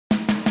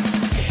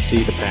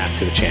see the path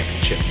to the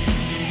championship.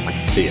 I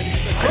can see it.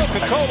 The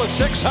Coca-Cola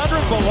 600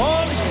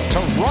 belongs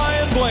to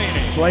Ryan Blaney.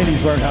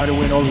 Blaney's learned how to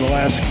win over the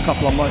last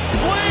couple of months.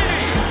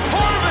 Blaney,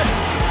 Harmon,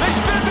 they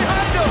spin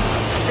behind him.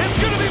 It's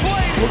going to be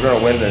Blaney. We're going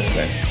to win this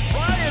thing.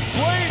 Ryan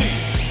Blaney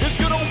is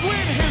going to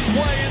win his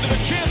way into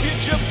the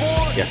championship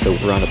board. You have to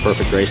run a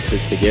perfect race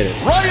to get it.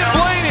 Ryan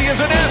Blaney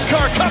is a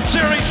NASCAR Cup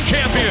Series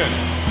champion.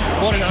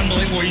 What an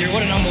unbelievable year.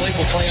 What an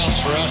unbelievable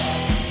playoffs for us.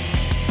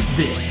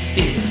 This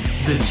is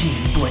the Team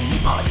Blaney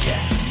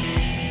Podcast.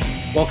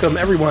 Welcome,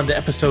 everyone, to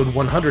episode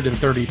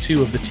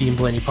 132 of the Team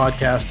Blaney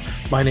Podcast.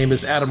 My name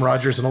is Adam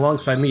Rogers, and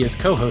alongside me is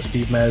co-host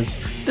Steve Mez.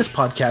 This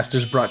podcast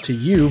is brought to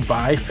you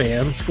by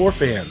fans for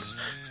fans.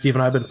 Steve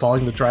and I have been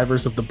following the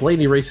drivers of the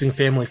Blaney racing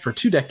family for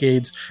 2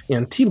 decades,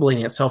 and Team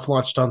Blaney itself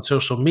launched on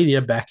social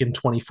media back in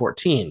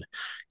 2014.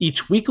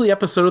 Each weekly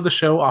episode of the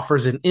show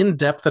offers an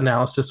in-depth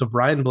analysis of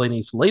Ryan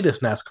Blaney's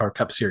latest NASCAR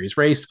Cup Series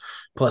race,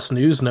 plus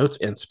news, notes,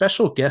 and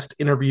special guest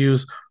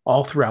interviews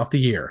all throughout the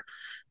year.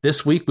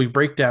 This week, we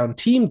break down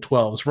Team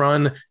 12's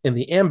run in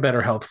the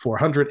Ambetter Health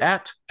 400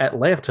 at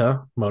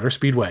Atlanta Motor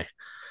Speedway.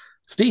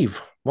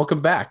 Steve,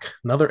 welcome back.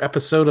 Another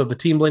episode of the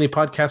Team Blaney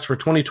Podcast for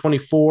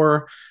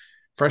 2024,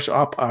 fresh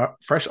off our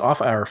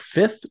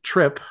 5th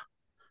trip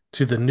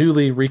to the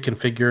newly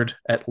reconfigured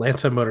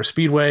Atlanta Motor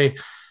Speedway,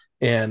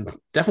 and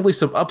definitely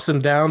some ups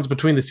and downs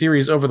between the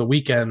series over the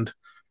weekend.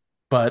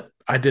 But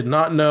I did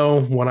not know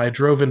when I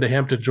drove into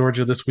Hampton,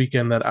 Georgia this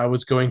weekend that I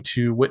was going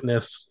to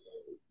witness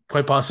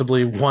quite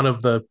possibly one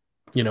of the,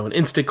 an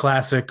instant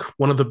classic,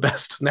 one of the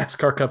best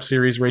NASCAR Cup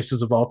Series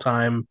races of all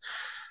time.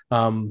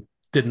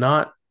 Did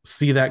not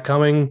see that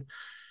coming,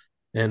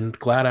 and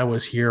glad I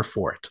was here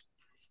for it.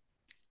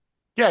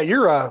 Yeah,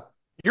 your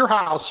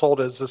household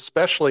is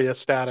especially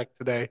ecstatic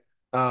today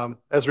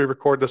as we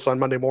record this on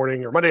Monday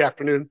morning or Monday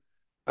afternoon.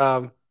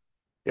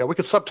 Yeah, we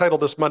could subtitle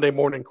this Monday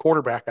Morning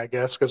Quarterback, I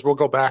guess, because we'll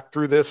go back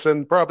through this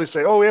and probably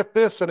say, oh, if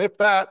this and if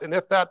that and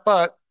if that,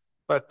 but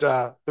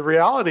the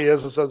reality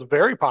is it's a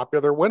very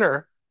popular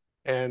winner,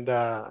 and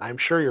I'm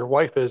sure your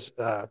wife is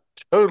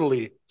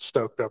totally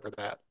stoked over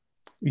that.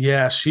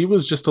 Yeah, she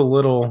was just a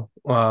little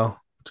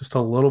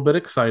bit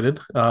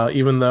excited,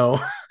 even though,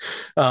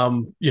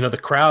 the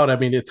crowd. I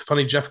mean, it's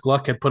funny. Jeff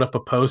Gluck had put up a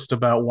post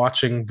about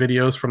watching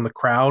videos from the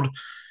crowd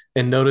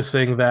and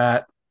noticing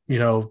that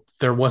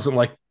there wasn't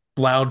like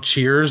loud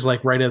cheers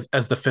like right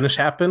as the finish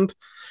happened.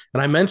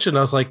 And I mentioned,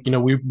 I was like,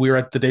 we were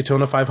at the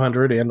Daytona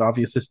 500 and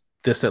obviously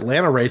this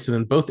Atlanta race. And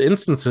in both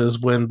instances,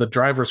 when the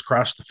drivers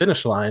crossed the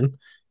finish line,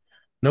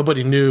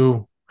 nobody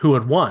knew who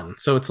had won.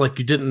 So it's like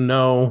you didn't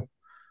know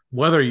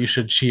whether you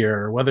should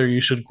cheer, whether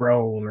you should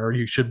groan or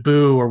you should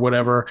boo or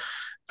whatever.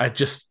 I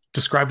just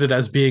described it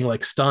as being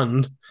like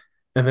stunned.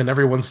 And then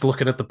everyone's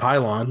looking at the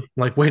pylon,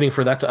 like waiting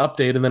for that to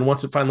update. And then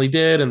once it finally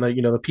did, and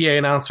the PA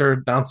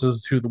announcer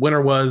announces who the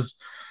winner was,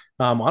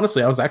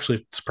 honestly, I was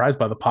actually surprised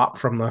by the pop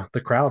from the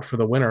crowd for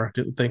the winner. I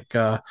didn't think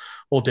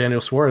old Daniel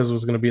Suarez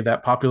was going to be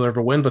that popular of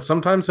a win, but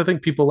sometimes I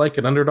think people like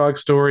an underdog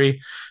story,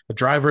 a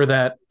driver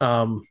that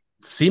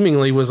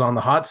seemingly was on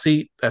the hot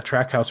seat at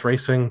Trackhouse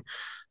Racing.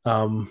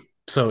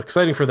 So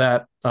exciting for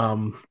that.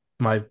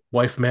 My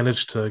wife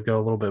managed to go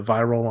a little bit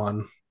viral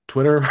on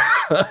Twitter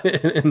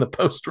in the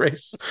post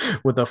race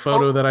with a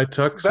photo that I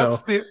took.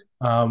 That's the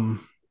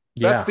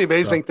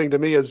amazing thing to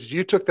me is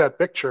you took that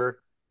picture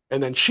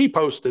and then she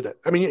posted it.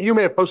 I mean, you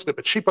may have posted it,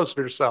 but she posted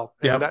it herself.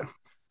 And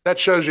that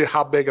shows you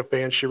how big a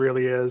fan she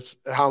really is,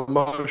 how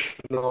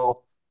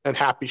emotional and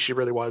happy she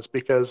really was.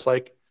 Because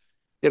I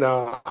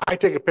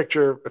take a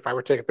picture, if I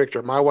were to take a picture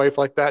of my wife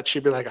like that,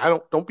 she'd be like,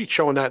 don't be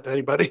showing that to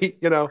anybody,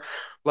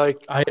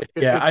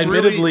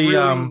 admittedly,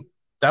 really...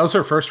 that was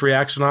her first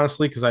reaction,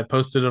 honestly, because I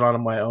posted it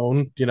on my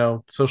own,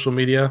 social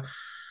media.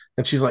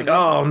 And she's like,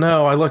 oh,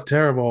 no, I look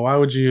terrible. Why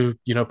would you,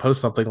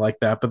 post something like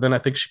that? But then I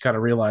think she kind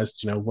of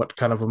realized, what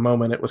kind of a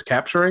moment it was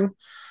capturing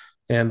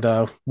and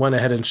went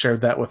ahead and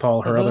shared that with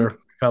all her other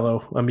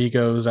fellow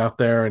amigos out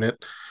there. And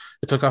it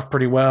took off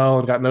pretty well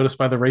and got noticed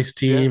by the race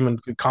team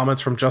and good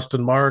comments from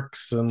Justin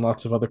Marks and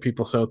lots of other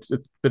people. So it's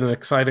been an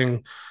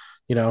exciting,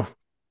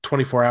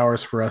 24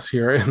 hours for us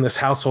here in this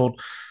household.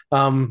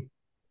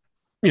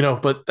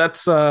 But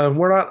that's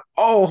we're not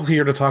all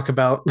here to talk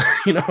about,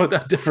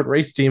 a different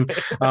race team.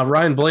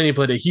 Ryan Blaney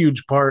played a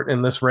huge part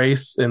in this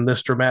race, in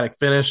this dramatic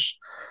finish.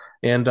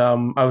 And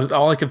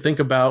all I could think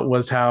about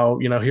was how,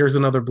 here's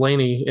another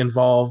Blaney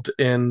involved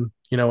in,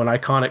 an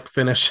iconic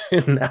finish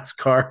in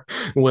NASCAR.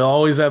 We'll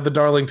always have the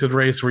Darlington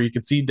race where you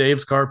could see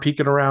Dave's car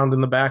peeking around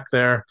in the back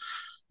there.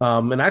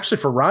 And actually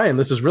for Ryan,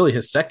 this is really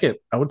his second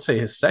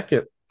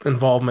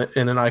involvement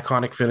in an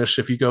iconic finish.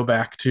 If you go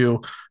back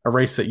to a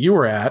race that you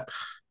were at,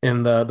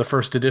 in the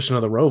first edition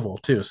of the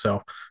Roval too.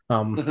 So,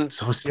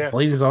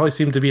 Blaney's always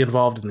seemed to be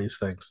involved in these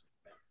things.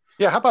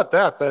 Yeah. How about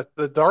that?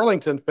 The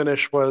Darlington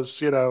finish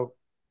was,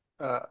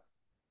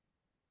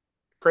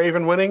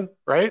 Craven winning,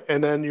 right?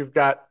 And then you've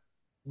got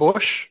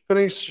Busch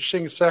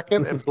finishing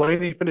second and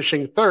Blaney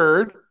finishing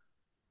third.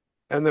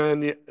 And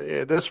then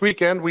this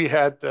weekend we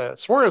had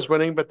Suarez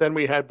winning, but then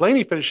we had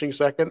Blaney finishing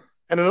second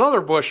and another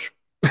Busch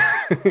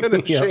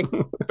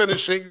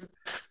finishing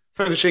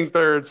finishing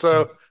third.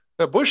 So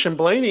Bush and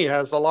Blaney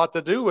has a lot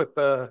to do with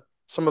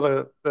some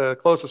of the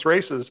closest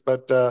races.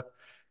 But the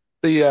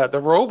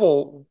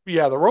Roval,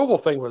 yeah, the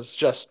Roval thing was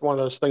just one of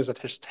those things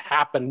that just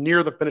happened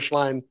near the finish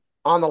line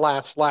on the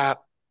last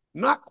lap.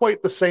 Not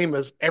quite the same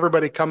as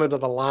everybody coming to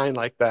the line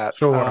like that.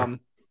 Sure.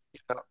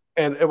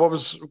 And what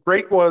was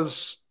great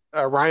was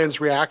Ryan's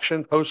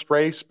reaction post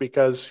race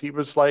because he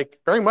was like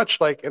very much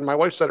like, and my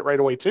wife said it right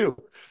away too,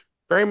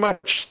 very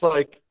much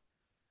like,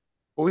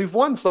 well, we've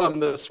won some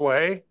this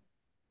way.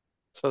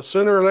 So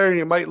sooner or later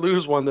you might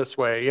lose one this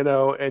way,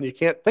 and you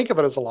can't think of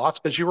it as a loss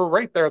because you were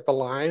right there at the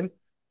line.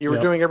 You were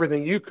Yep. doing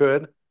everything you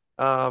could.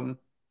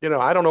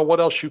 I don't know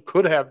what else you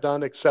could have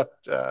done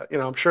except,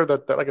 I'm sure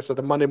that, like I said,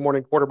 the Monday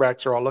morning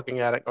quarterbacks are all looking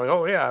at it going,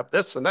 oh yeah,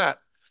 this and that.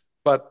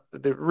 But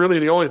really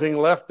the only thing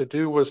left to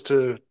do was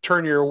to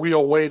turn your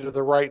wheel way to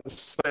the right and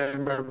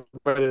slam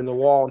everybody in the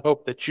wall and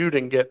hope that you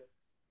didn't get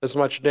as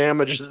much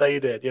damage as they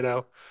did.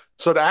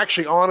 So to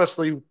actually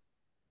honestly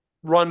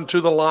run to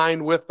the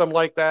line with them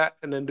like that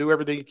and then do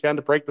everything you can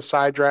to break the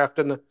side draft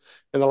in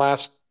the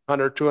last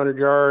 100, 200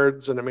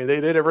 yards. And I mean,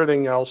 they did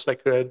everything else they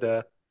could.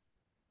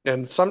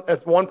 And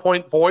at one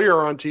point,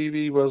 Boyer on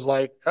TV was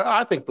like,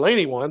 I think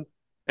Blaney won.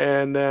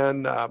 And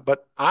then,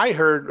 but I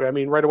heard, I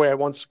mean, right away,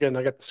 once again,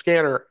 I got the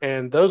scanner,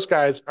 and those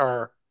guys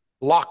are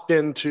locked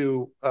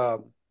into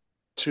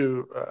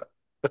to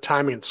the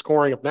timing and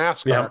scoring of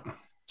NASCAR. Yep.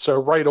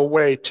 So right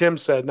away, Tim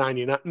said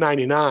 99,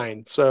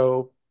 99.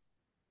 So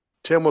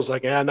Tim was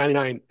like, yeah,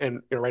 99.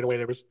 And right away,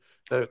 there was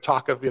the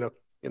talk of,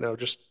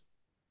 just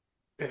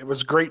it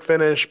was a great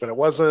finish, but it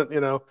wasn't.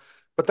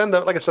 But then,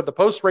 like I said, the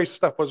post race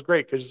stuff was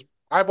great because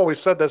I've always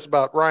said this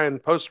about Ryan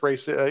post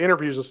race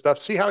interviews and stuff.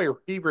 See how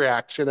he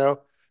reacts,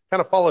 kind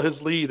of follow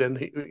his lead. And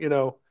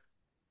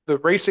the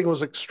racing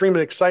was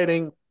extremely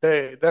exciting.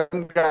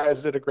 Them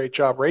guys did a great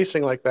job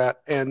racing like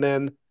that. And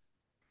then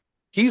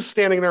he's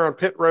standing there on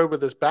pit road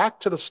with his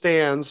back to the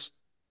stands,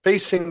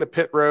 facing the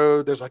pit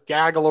road. There's a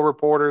gaggle of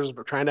reporters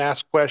trying to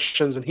ask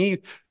questions, and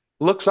he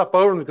looks up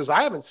over him because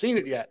I haven't seen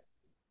it yet,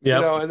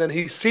 Yep. and then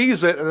he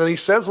sees it, and then he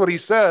says what he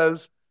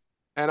says,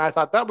 and I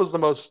thought that was the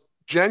most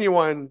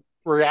genuine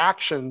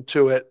reaction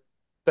to it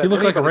He that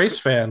looked like a anybody race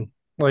could. fan.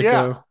 Like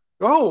Yeah.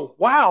 Oh,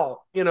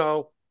 wow.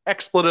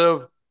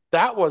 Expletive.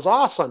 That was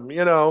awesome.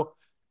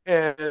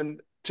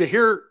 And to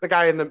hear the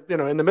guy in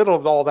the middle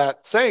of all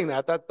that saying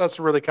that's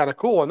really kind of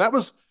cool. And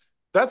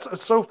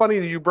that's so funny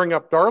that you bring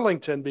up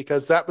Darlington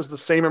because that was the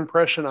same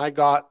impression I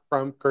got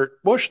from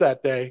Kurt Busch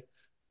that day.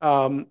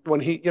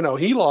 When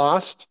he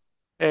lost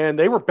and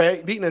they were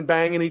beating and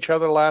banging each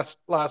other last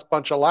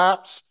bunch of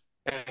laps.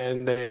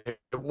 And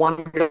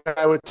one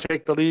guy would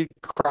take the lead,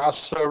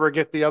 cross over,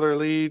 get the other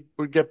lead,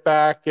 would get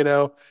back,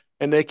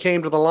 and they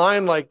came to the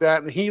line like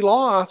that, and he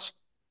lost.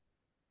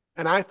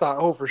 And I thought,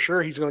 oh, for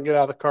sure he's going to get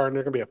out of the car and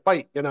there's going to be a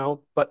fight.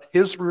 But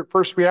his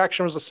first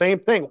reaction was the same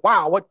thing.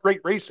 Wow, what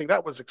great racing!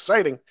 That was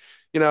exciting.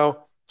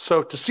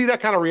 So to see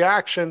that kind of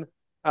reaction,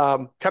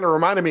 kind of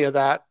reminded me of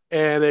that,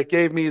 and it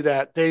gave me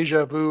that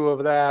deja vu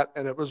of that,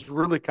 and it was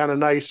really kind of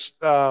nice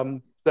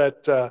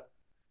that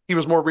he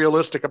was more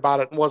realistic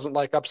about it and wasn't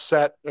like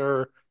upset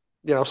or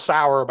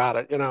sour about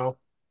it,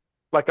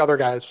 like other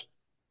guys.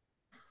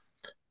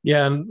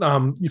 Yeah,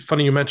 and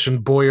funny you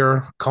mentioned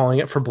Boyer calling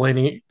it for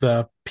Blaney.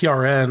 The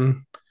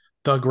PRN,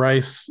 Doug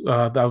Rice,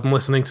 I'm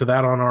listening to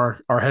that on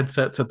our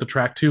headsets at the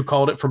track too,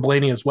 called it for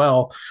Blaney as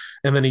well.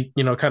 And then he,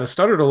 kind of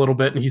stuttered a little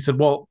bit, and he said,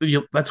 "Well,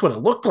 that's what it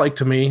looked like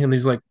to me." And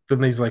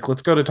then he's like,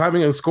 "Let's go to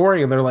timing and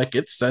scoring," and they're like,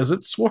 "It says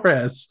it's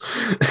Suarez."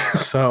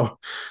 So,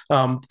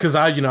 because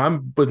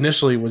I'm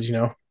initially was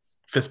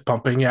fist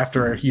pumping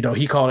after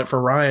he called it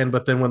for Ryan,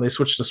 but then when they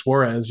switched to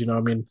Suarez,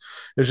 I mean,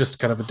 it was just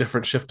kind of a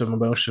different shift of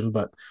emotion.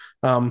 But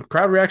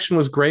crowd reaction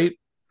was great.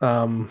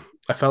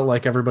 I felt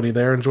like everybody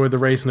there enjoyed the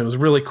race, and it was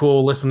really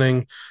cool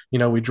listening.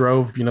 We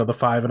drove the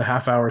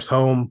 5.5 hours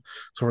home,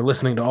 so we're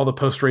listening to all the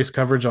post race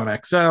coverage on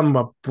XM.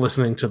 I'm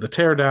listening to the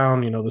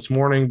teardown. This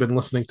morning, been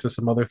listening to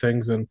some other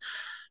things, and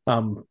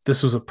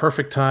this was a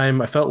perfect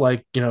time. I felt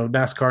like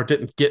NASCAR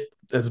didn't get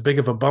as big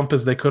of a bump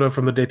as they could have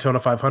from the Daytona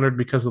 500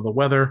 because of the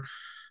weather.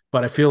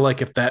 But I feel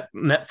like if that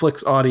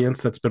Netflix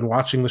audience that's been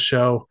watching the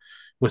show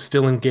was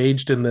still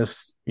engaged in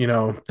this,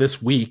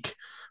 this week,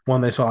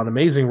 when they saw an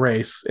amazing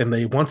race and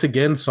they once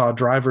again saw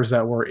drivers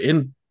that were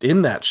in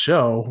that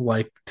show,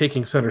 like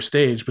taking center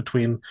stage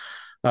between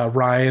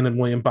Ryan and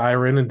William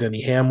Byron and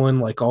Denny Hamlin,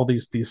 like all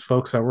these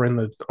folks that were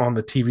on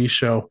the TV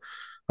show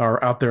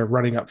are out there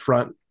running up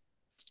front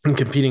and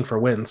competing for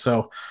wins.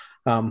 So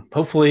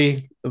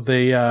hopefully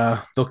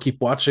they'll keep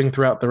watching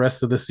throughout the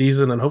rest of the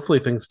season, and hopefully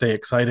things stay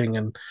exciting.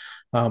 And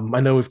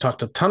I know we've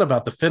talked a ton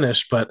about the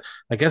finish, but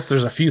I guess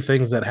there's a few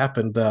things that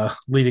happened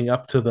leading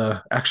up to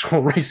the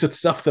actual race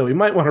itself that we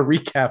might want to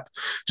recap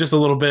just a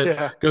little bit,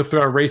 Yeah. go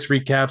through our race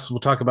recaps. We'll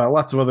talk about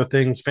lots of other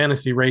things,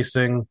 fantasy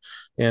racing,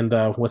 and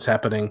what's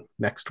happening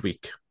next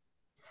week.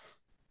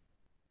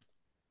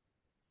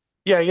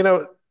 Yeah,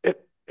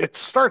 it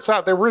starts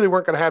out they really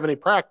weren't going to have any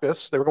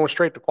practice. They were going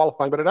straight to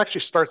qualifying, but it actually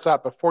starts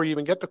out before you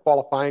even get to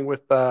qualifying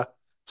with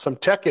some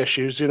tech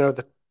issues.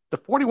 the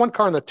 41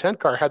 car and the 10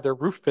 car had their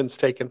roof fins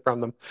taken from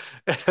them.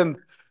 And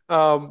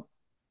um,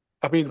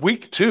 I mean,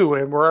 week two,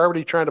 and we're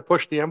already trying to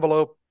push the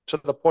envelope to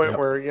the point Yep.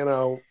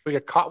 where, we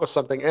get caught with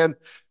something. And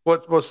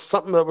what was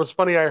something that was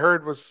funny I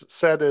heard was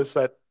said is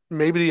that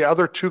maybe the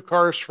other two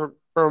cars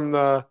from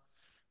the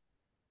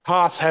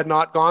Haas had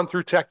not gone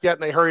through tech yet,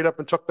 and they hurried up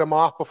and took them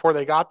off before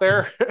they got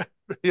there.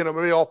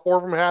 Maybe all four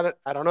of them had it.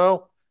 I don't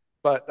know,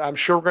 but I'm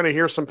sure we're going to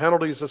hear some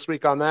penalties this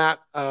week on that.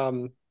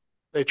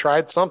 They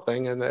tried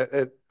something, and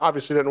it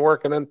obviously didn't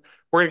work. And then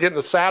we're going to get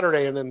into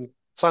Saturday, and then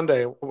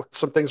Sunday,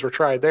 some things were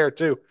tried there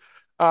too.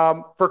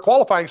 For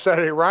qualifying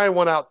Saturday, Ryan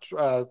went out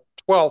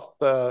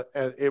 12th,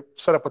 and it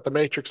set up with the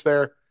matrix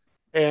there,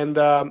 and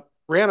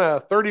ran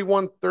a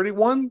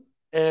 31:31,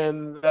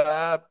 and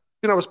it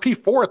was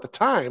P4 at the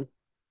time.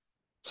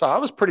 So I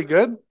was pretty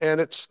good, and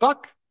it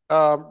stuck.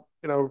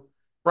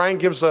 Ryan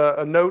gives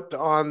a note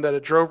on that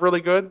it drove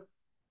really good,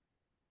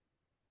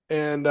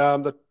 and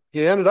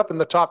he ended up in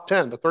the top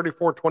 10, the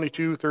 34,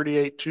 22,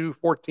 38, 2,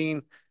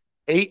 14,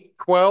 8,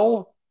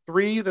 12,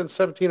 3, then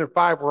 17 and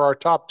 5 were our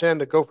top 10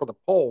 to go for the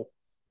pole.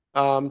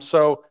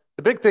 So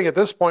the big thing at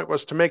this point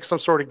was to make some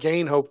sort of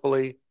gain,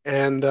 hopefully.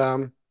 And,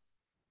 the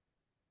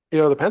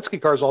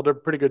Penske cars all did a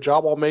pretty good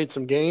job, all made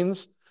some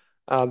gains.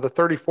 The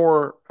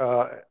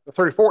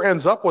 34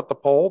 ends up with the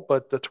pole,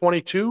 but the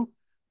 22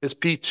 is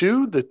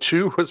P2, the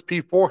 2 was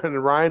P4,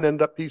 and Ryan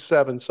ended up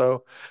P7.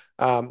 So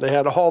they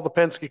had all the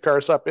Penske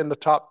cars up in the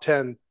top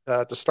 10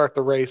 to start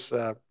the race.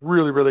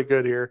 Really, really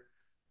good here.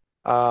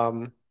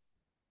 That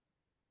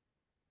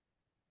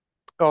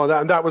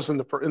was in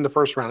the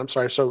first round. I'm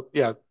sorry. So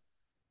yeah,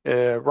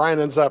 Ryan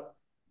ends up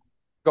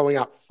going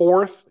out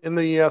fourth in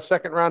the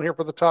second round here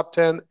for the top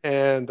 10,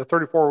 and the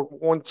 34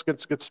 once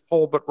gets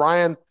pulled, but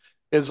Ryan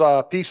is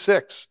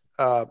P6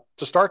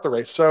 to start the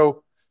race.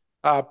 So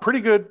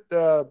pretty good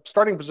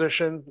starting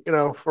position,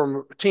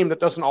 from a team that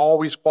doesn't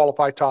always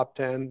qualify top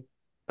 10.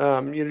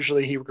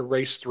 Usually he would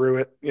race through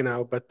it,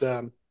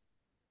 but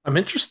I'm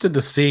interested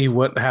to see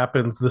what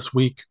happens this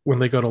week when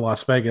they go to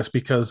Las Vegas,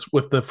 because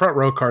with the front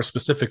row car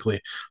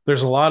specifically,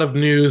 there's a lot of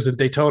news at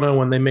Daytona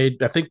when they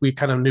made, I think we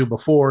kind of knew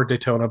before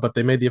Daytona, but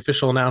they made the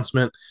official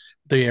announcement.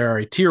 They are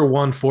a tier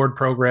one Ford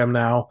program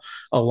now,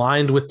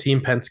 aligned with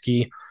Team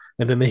Penske.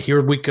 And then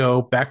here we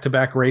go, back to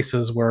back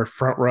races where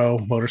front row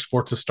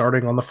motorsports is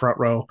starting on the front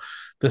row,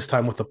 this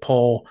time with the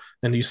pole.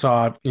 And you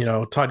saw,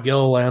 Todd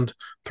Gilliland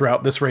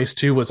throughout this race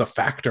too was a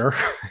factor,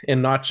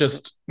 and not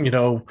just,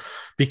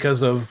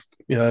 because of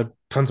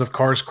tons of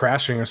cars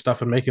crashing or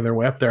stuff and making their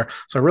way up there.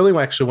 So I really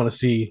actually want to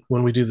see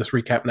when we do this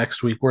recap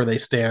next week where they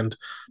stand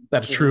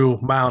at a true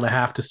mile and a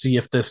half to see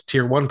if this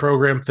tier one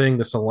program thing,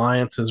 this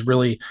alliance, has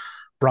really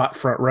brought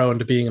front row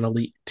into being an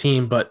elite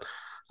team. But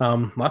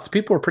lots of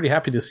people are pretty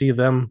happy to see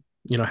them,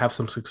 have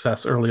some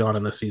success early on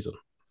in the season.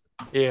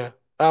 Yeah.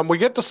 We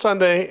get to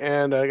Sunday,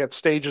 and I got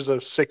stages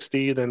of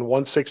 60, then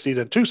 160,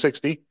 then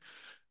 260,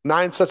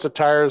 9 sets of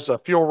tires, a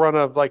fuel run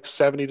of like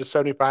 70 to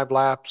 75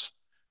 laps.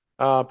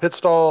 Pit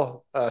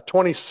stall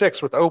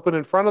 26 with open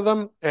in front of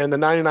them and the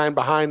 99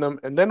 behind them.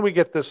 And then we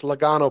get this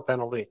Logano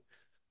penalty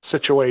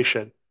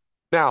situation.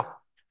 Now,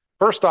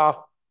 first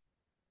off,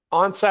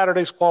 on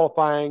Saturday's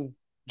qualifying,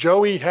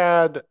 Joey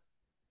had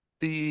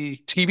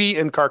the TV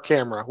in-car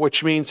camera,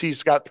 which means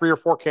he's got 3 or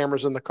 4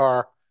 cameras in the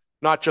car,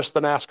 not just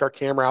the NASCAR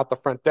camera out the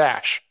front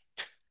dash.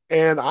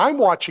 And I'm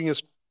watching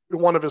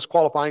one of his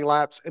qualifying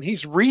laps, and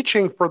he's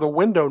reaching for the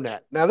window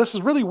net. Now, this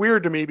is really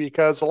weird to me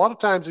because a lot of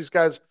times these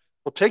guys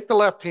will take the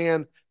left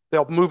hand,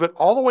 they'll move it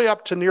all the way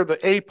up to near the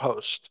A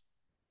post,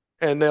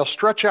 and they'll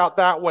stretch out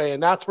that way,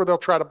 and that's where they'll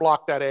try to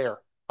block that air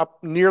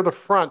up near the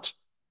front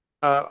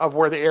of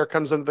where the air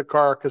comes into the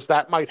car, because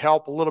that might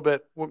help a little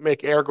bit,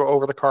 make air go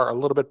over the car a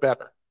little bit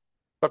better.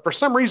 But for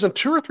some reason,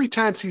 2 or 3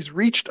 times he's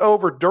reached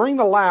over during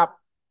the lap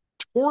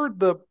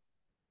toward the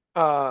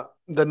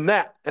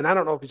net, and I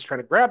don't know if he's trying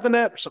to grab the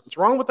net or something's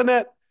wrong with the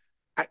net.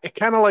 It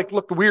kind of like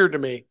looked weird to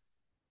me,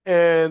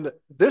 and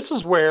this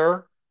is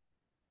where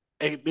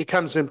it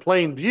becomes in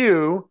plain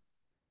view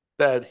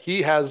that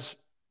he has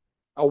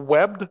a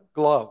webbed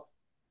glove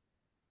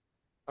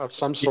of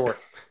some sort.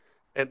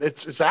 Yeah. And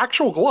it's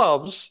actual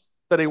gloves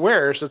that he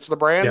wears. It's the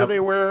brand that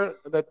they wear,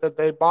 that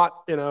they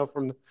bought,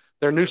 from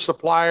their new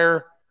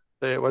supplier.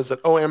 It was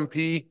at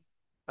OMP.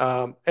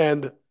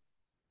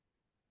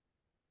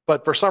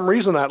 But for some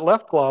reason that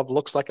left glove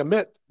looks like a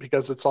mitt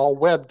because it's all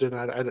webbed, and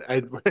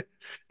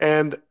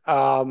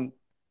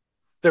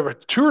there were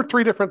 2 or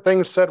 3 different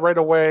things said right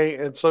away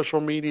in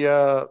social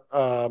media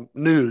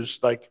news,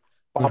 like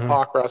Bob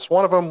Pockruss.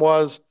 One of them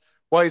was,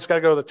 well, he's got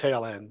to go to the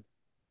tail end.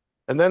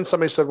 And then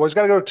somebody said, well, he's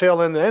got to go to the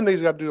tail end, and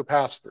he's got to do a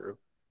pass through.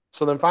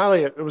 So then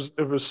finally it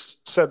was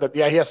said that,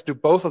 yeah, he has to do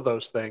both of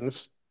those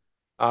things.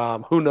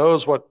 Who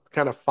knows what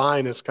kind of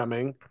fine is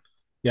coming.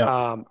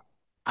 Yeah.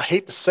 I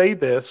hate to say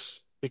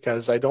this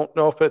because I don't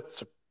know if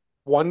it's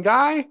one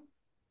guy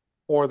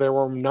or there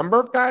were a number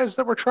of guys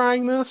that were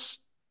trying this.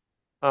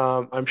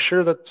 I'm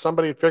sure that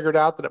somebody figured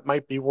out that it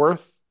might be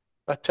worth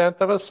a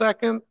 1/10 of a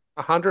second,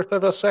 a 100th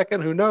of a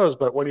second, who knows?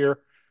 But when you're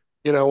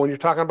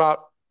talking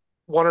about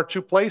one or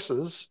two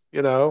places,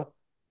 Denny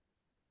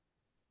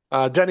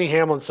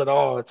Hamlin said,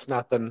 "Oh, it's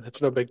nothing.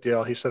 It's no big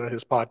deal." He said on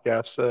his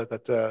podcast that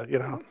it's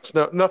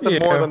nothing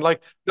more Yeah. than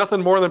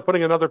nothing more than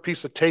putting another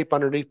piece of tape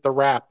underneath the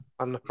wrap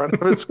on the front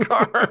of his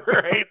car,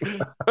 right?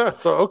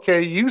 So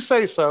okay, you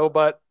say so,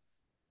 but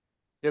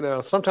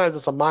sometimes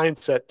it's a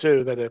mindset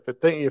too that if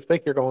you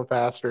think you're going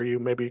faster,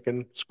 maybe you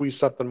can squeeze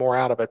something more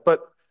out of it.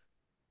 But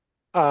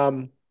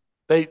um,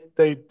 they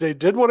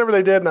did whatever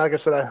they did, and like I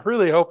said, I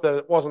really hope that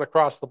it wasn't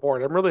across the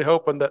board. I'm really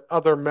hoping that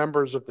other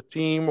members of the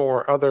team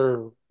or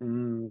other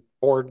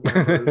board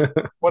members,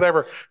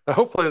 whatever,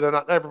 hopefully they're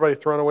not everybody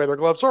throwing away their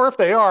gloves, or if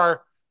they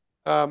are,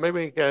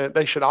 maybe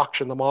they should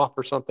auction them off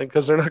or something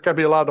because they're not going to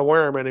be allowed to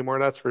wear them anymore.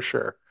 That's for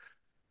sure.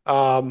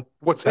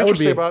 What's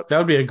interesting about That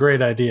would be a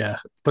great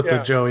idea.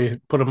 yeah,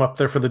 Put them up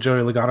there for the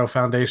Joey Logano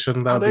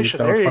Foundation. foundation.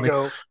 That would There be you funny.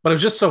 go. But it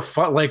was just so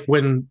fun, like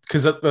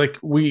because like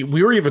we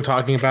were even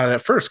talking about it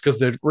at first because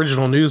the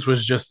original news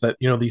was just that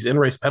these in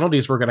race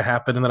penalties were going to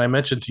happen, and then I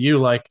mentioned to you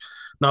like,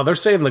 no, they're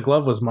saying the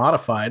glove was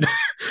modified,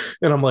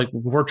 and I'm like,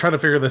 we're trying to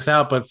figure this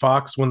out. But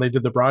Fox, when they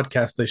did the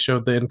broadcast, they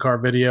showed the in car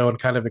video and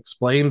kind of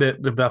explained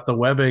it about the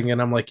webbing,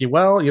 and I'm like,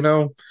 well,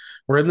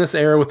 we're in this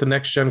era with the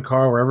next gen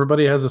car where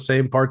everybody has the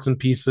same parts and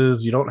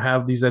pieces. You don't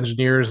have these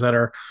engineers that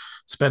are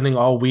spending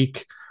all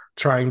week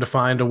trying to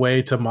find a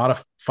way to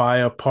modify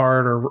a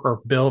part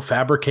or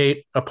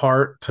fabricate a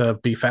part to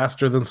be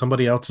faster than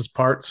somebody else's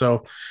part.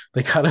 So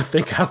they got to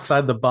think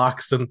outside the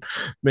box. And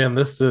man,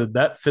 this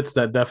that fits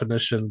that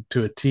definition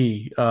to a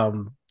T.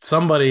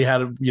 Somebody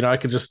had, I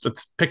could just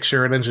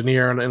picture an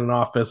engineer in an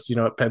office, at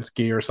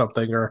Penske or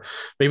something, or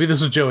maybe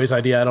this was Joey's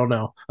idea. I don't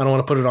know. I don't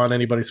want to put it on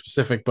anybody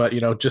specific, but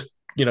just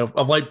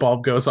a light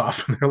bulb goes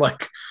off and they're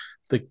like,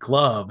 the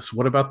gloves.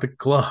 What about the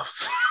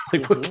gloves?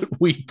 Like, what can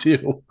we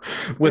do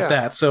with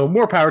that? So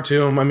more power to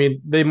them. I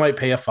mean, they might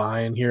pay a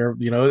fine here.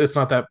 It's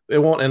not that it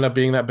won't end up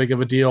being that big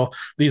of a deal.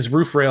 These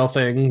roof rail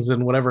things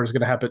and whatever is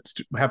going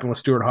to happen with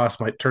Stuart Haas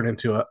might turn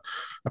into a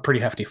pretty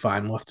hefty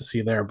fine. We'll have to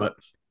see there. But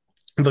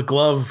the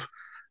glove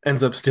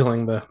ends up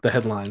stealing the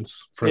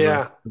headlines for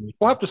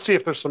we'll have to see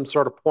if there's some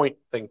sort of point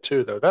thing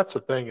too, though. That's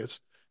the thing is,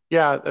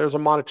 there's a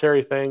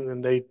monetary thing,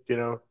 and they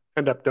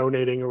end up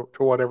donating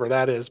to whatever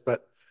that is.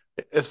 But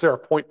is there a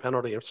point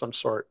penalty of some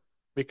sort?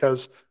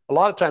 Because a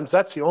lot of times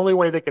that's the only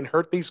way they can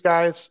hurt these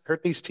guys,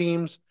 hurt these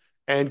teams,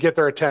 and get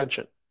their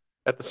attention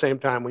at the same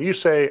time. When you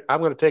say, I'm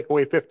going to take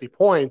away 50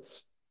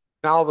 points,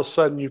 now all of a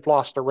sudden you've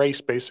lost a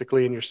race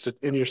basically in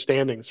your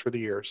standings for the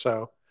year.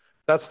 So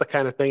that's the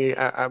kind of thing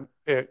I'm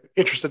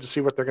interested to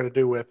see what they're going to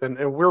do with. And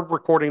we're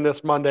recording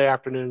this Monday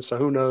afternoon, so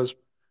who knows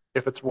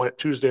if it's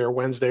Tuesday or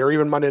Wednesday or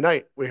even Monday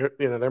night.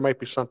 There might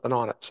be something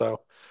on it.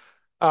 So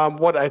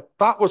what I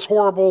thought was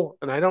horrible,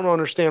 and I don't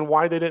understand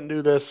why they didn't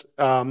do this.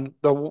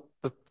 The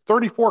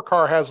 34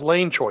 car has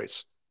lane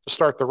choice to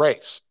start the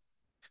race.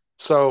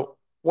 So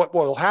what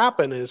will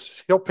happen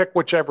is he'll pick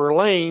whichever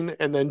lane,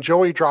 and then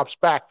Joey drops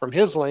back from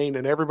his lane,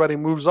 and everybody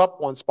moves up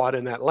one spot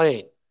in that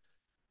lane.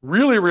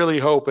 Really, really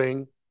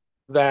hoping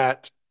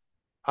that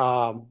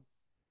the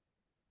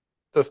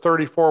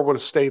 34 would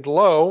have stayed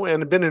low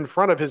and been in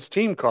front of his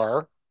team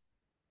car.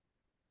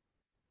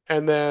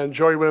 And then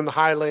Joey went in the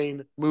high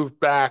lane, moved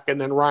back, and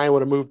then Ryan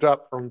would have moved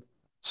up from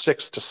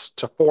sixth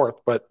to fourth.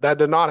 But that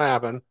did not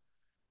happen.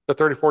 The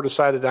 34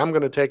 decided, I'm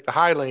going to take the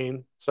high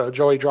lane. So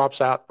Joey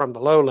drops out from the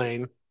low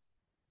lane.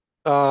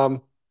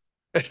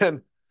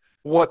 And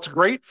what's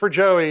great for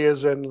Joey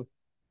is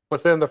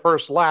within the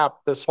first lap,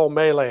 this whole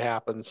melee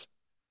happens.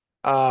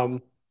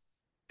 And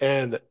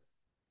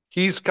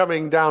he's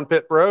coming down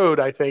pit road,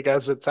 I think,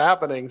 as it's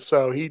happening.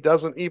 So he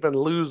doesn't even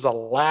lose a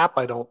lap,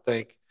 I don't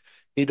think.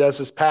 He does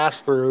his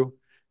pass through,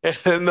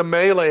 and the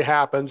melee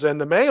happens. And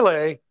the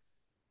melee,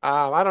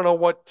 I don't know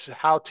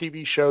how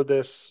TV showed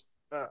this.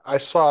 I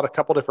saw it a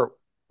couple different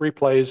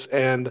replays,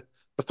 and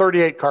the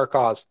 38 car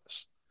caused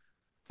this.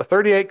 The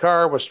 38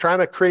 car was trying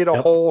to create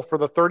a hole for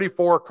the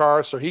 34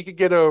 car so he could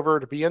get over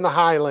to be in the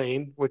high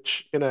lane,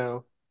 which,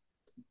 and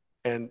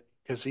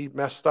because he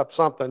messed up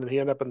something and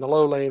he ended up in the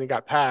low lane and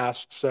got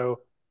passed.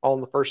 So all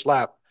in the first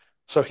lap.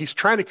 So he's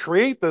trying to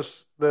create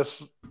this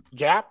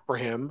gap for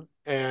him.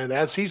 And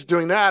as he's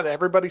doing that,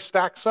 everybody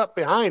stacks up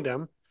behind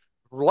him.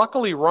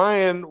 Luckily,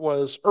 Ryan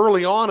was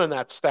early on in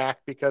that stack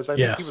because I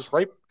think he was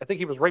right. I think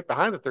he was right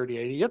behind the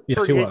 38. He hit the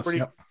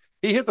 38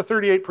 he hit the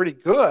 38 pretty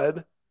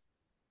good,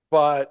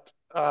 but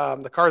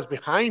the cars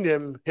behind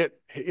him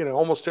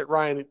almost hit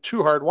Ryan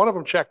too hard. One of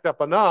them checked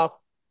up enough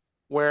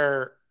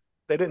where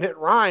they didn't hit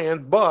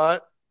Ryan,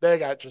 but they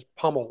got just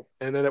pummeled.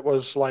 And then it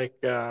was like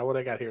what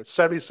I got here: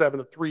 77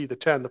 to 3, the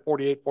 10, the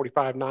 48,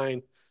 45,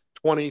 9.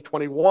 20,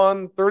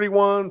 21,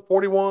 31,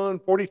 41,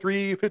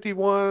 43,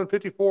 51,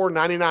 54,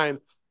 99,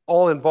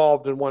 all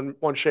involved in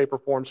one shape or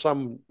form.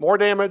 Some more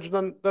damage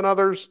than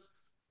others.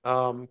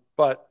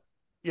 But,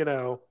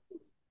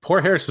 poor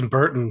Harrison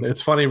Burton.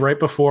 It's funny, right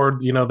before,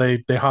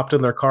 they hopped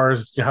in their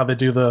cars, how they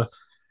do the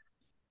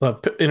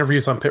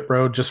interviews on pit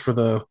road just for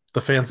the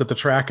the fans at the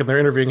track, and they're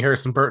interviewing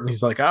Harrison Burton.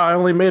 He's like, I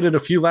only made it a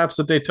few laps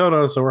at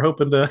Daytona, so we're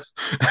hoping to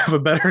have a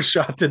better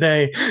shot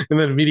today. And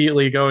then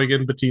immediately going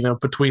in, but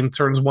between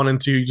turns 1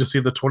 and 2, you just see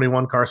the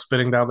 21 car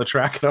spinning down the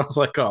track, and I was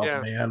like, oh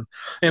Yeah. man.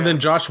 And then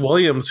Josh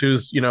Williams,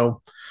 who's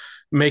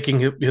making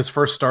his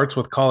first starts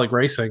with Colleague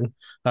Racing,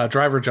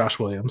 driver Josh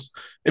Williams.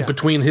 Yeah.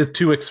 Between his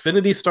 2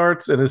 Xfinity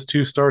starts and his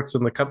 2 starts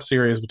in the Cup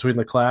Series, between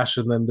the Clash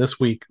and then this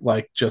week,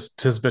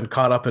 just has been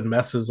caught up in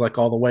messes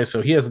all the way.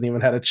 So he hasn't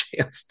even had a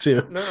chance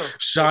to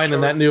shine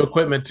in that new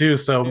equipment too.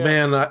 So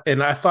man,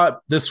 and I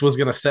thought this was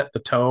going to set the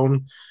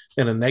tone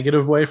in a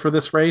negative way for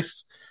this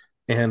race,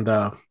 and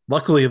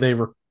luckily they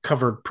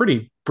recovered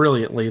pretty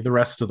brilliantly the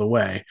rest of the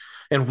way.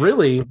 And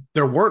really,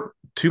 there weren't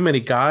too many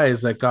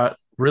guys that got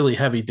really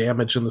heavy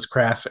damage in this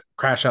crash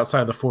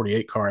outside the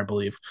 48 car, I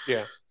believe.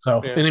 Yeah.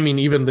 So, and I mean,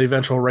 even the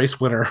eventual race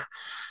winner,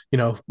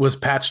 was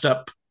patched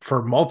up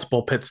for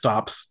multiple pit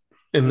stops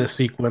in this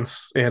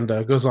sequence and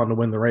goes on to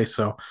win the race.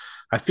 So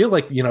I feel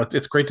like,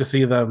 it's great to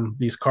see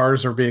these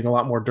cars are being a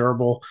lot more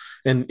durable.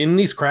 And in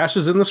these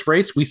crashes in this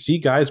race, we see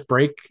guys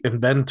break and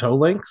bend toe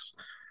links.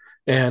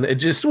 And it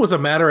just was a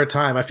matter of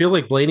time. I feel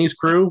like Blaney's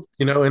crew,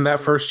 in that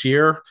first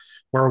year,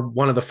 were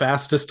one of the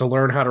fastest to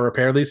learn how to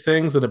repair these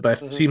things. And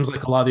it seems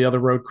like a lot of the other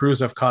road crews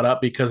have caught up,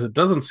 because it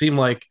doesn't seem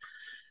like,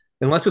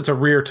 unless it's a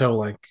rear toe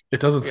link, it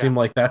doesn't seem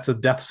like that's a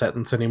death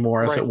sentence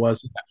anymore as it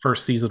was in that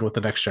first season with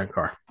the next gen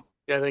car.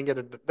 Yeah, they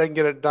can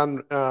get it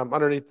done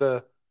underneath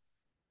the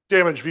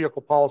damaged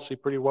vehicle policy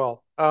pretty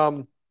well.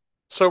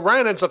 So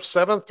Ryan ends up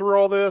 7th through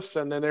all this,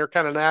 and then they're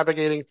kind of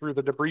navigating through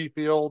the debris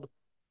field,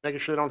 making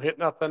sure they don't hit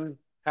nothing,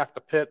 have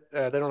to pit.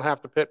 They don't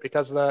have to pit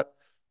because of that.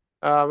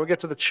 We get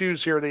to the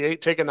choose here, the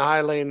 8 taking the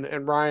high lane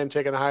and Ryan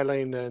taking the high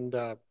lane, and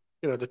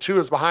the 2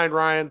 is behind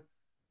Ryan.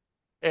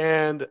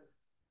 And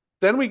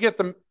then we get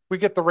the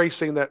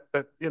racing that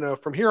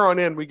from here on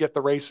in we get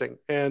the racing.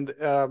 And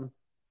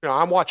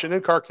I'm watching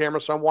in-car camera,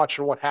 so I'm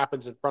watching what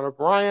happens in front of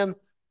Ryan,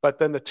 but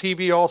then the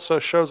TV also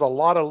shows a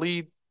lot of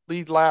lead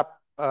lap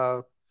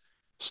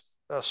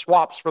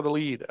swaps for the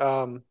lead. 8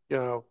 and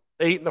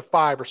the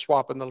 5 are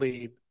swapping the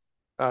lead.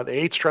 The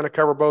 8's trying to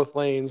cover both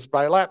lanes.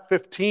 By lap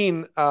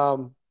 15,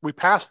 we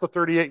pass the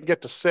 38 and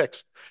get to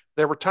 6th.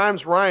 There were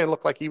times Ryan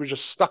looked like he was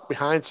just stuck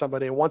behind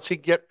somebody, and once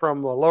he'd get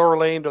from the lower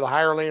lane to the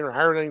higher lane, or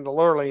higher lane to the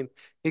lower lane,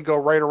 he'd go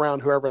right around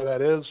whoever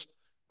that is.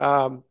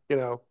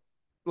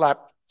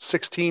 Lap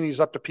 16, he's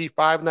up to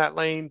P5 in that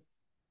lane.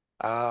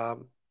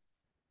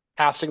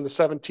 Passing the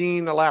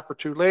 17 a lap or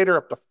 2 later,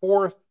 up to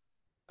 4th.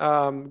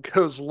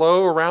 Goes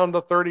low around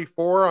the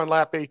 34 on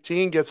lap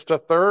 18, gets to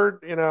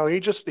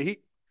 3rd.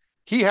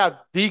 He had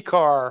the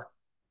car.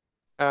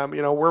 I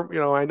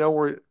know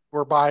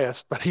we're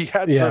biased, but he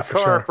had the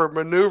car for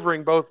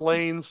maneuvering both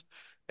lanes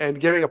and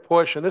giving a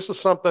push. And this is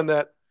something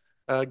that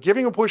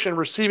giving a push and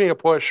receiving a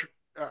push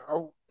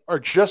are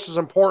just as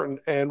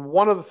important. And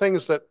one of the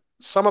things that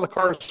some of the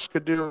cars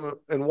could do,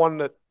 and one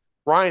that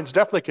Ryan's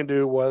definitely can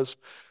do, was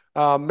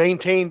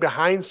maintain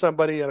behind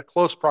somebody at a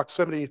close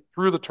proximity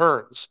through the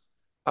turns.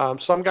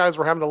 Some guys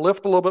were having to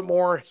lift a little bit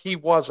more. He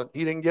wasn't.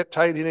 He didn't get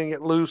tight. He didn't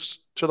get loose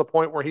to the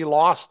point where he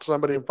lost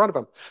somebody in front of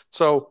him.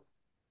 So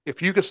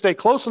if you could stay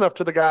close enough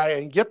to the guy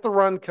and get the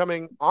run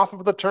coming off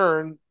of the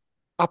turn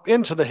up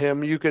into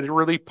him, you could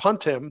really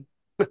punt him.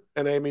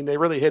 And I mean, they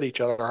really hit each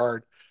other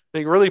hard.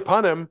 They really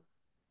punt him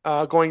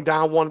going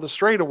down one of the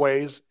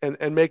straightaways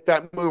and make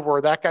that move,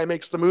 or that guy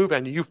makes the move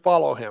and you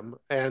follow him.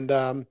 And,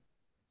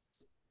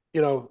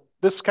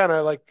 this kind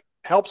of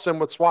helps him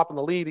with swapping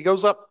the lead. He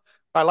goes up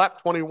by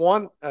lap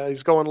 21.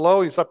 He's going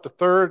low. He's up to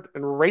 3rd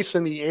and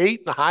racing the 8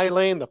 in the high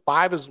lane. The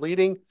 5 is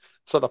leading.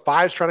 So the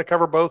 5's trying to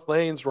cover both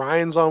lanes.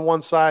 Ryan's on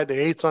one side, the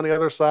 8's on the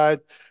other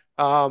side.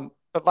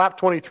 At lap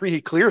 23,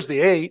 he clears the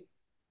 8.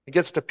 He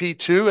gets to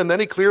P2, and then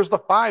he clears the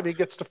 5. He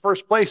gets to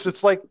first place.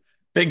 It's like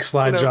big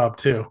slide job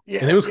too. Yeah,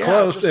 and it was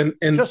close.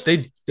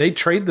 They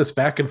trade this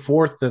back and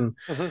forth. And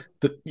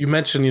you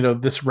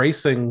mentioned, this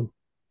racing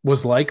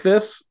was like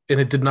this, and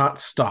it did not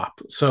stop.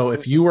 So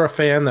if you were a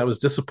fan that was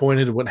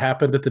disappointed in what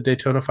happened at the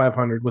Daytona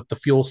 500 with the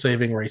fuel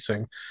saving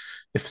racing,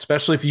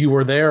 especially if you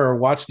were there or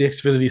watched the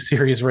Xfinity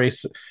Series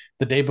race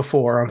the day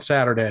before on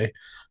Saturday,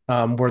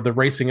 where the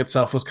racing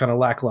itself was kind of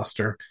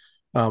lackluster,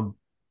 I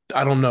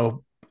don't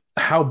know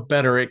how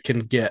better it can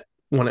get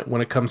when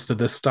it comes to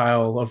this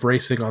style of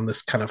racing on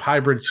this kind of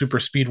hybrid super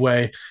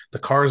speedway. The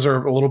cars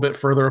are a little bit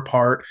further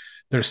apart.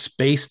 There's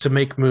space to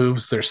make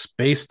moves. There's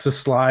space to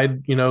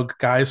slide,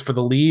 guys for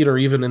the lead or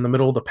even in the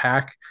middle of the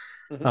pack.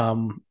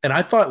 And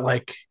I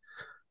thought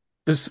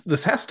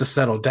this has to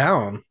settle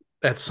down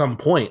at some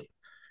point.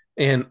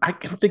 And I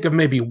can think of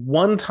maybe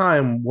one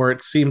time where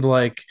it seemed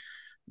like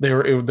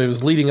it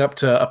was leading up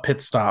to a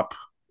pit stop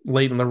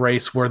late in the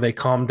race where they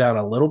calmed down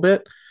a little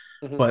bit.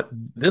 But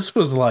this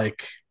was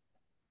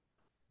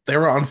they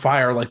were on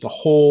fire the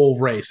whole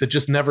race. It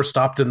just never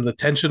stopped, and the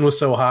tension was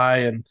so high,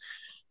 and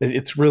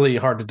it's really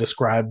hard to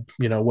describe,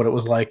 what it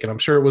was like. And I'm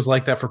sure it was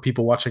like that for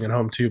people watching at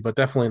home too, but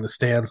definitely in the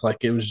stands,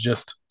 it was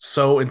just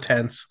so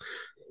intense,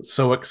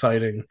 so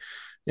exciting,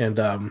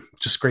 and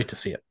just great to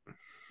see it.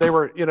 They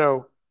were,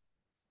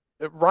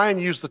 Ryan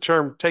used the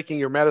term taking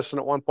your medicine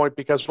at one point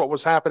because what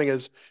was happening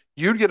is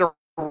you'd get a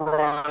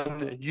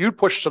run, you'd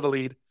push to the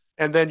lead,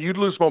 and then you'd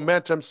lose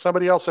momentum.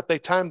 Somebody else, if they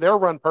timed their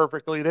run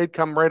perfectly, they'd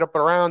come right up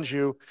around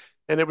you.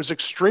 And it was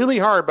extremely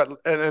hard. But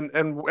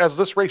and as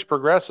this race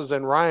progresses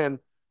and Ryan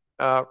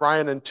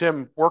and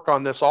Tim work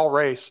on this all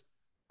race,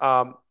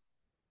 um,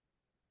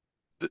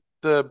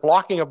 the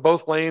blocking of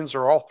both lanes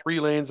or all three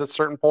lanes at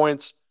certain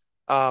points,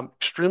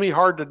 extremely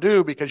hard to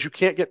do because you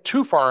can't get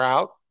too far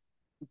out.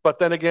 But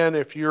then again,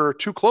 if you're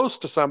too close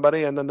to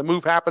somebody and then the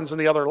move happens in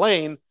the other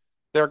lane,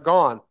 they're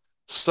gone.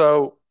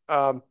 So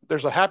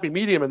there's a happy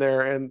medium in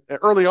there. And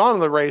early on in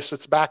the race,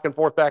 it's back and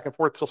forth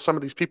till some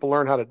of these people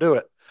learn how to do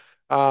it.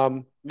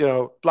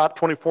 Lap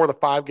 24, the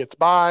 5 gets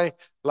by.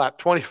 Lap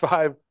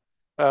 25,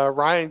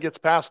 Ryan gets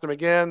past him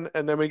again.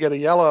 And then we get a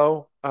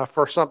yellow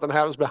for something that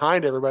happens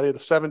behind everybody. The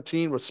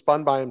 17 was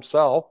spun by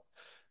himself.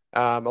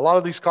 A lot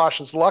of these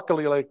cautions,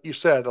 luckily, like you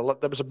said,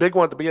 there was a big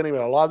one at the beginning,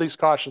 but a lot of these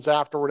cautions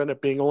afterward ended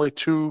up being only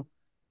 2,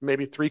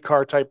 maybe 3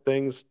 car type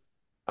things.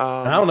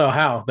 I don't know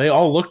how they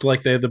all looked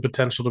like they had the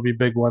potential to be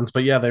big ones,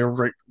 but yeah, they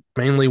were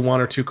mainly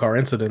 1 or 2 car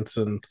incidents,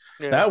 and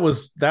Yeah. that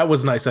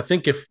was nice. I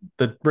think if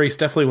the race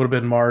definitely would have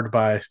been marred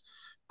by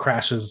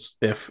crashes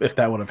if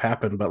that would have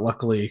happened, but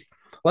luckily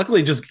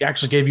just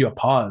actually gave you a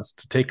pause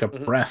to take a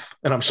Mhm. breath,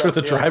 and I'm sure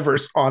the Yeah.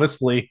 drivers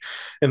honestly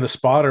and the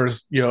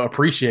spotters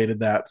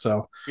appreciated that.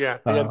 So Yeah.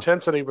 The uh,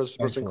 intensity was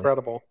thankfully.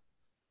 incredible.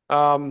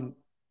 Um,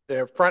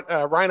 the front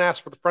Ryan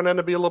asked for the front end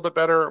to be a little bit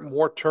better,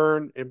 more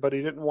turn, but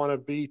he didn't want to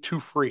be too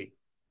free.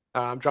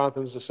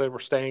 Jonathan's just said we're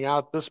staying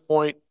out at this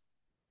point.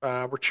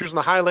 We're choosing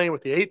the high lane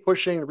with the 8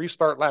 pushing,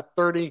 restart lap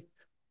 30.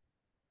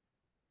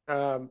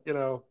 Um, you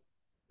know,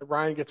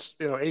 Ryan gets,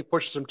 8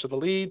 pushes him to the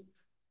lead.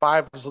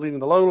 5 is leading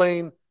the low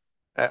lane.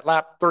 At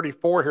lap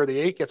 34 here, the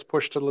 8 gets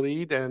pushed to the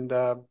lead, and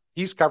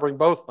he's covering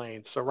both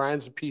lanes. So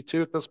Ryan's in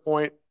P2 at this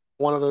point,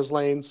 one of those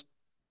lanes.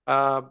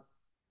 Uh,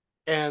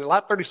 and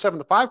lap 37,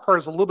 the 5 car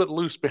is a little bit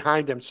loose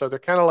behind him. So they're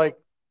kind of like,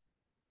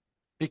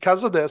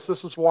 because of this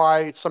is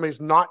why somebody's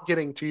not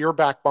getting to your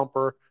back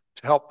bumper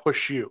to help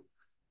push you.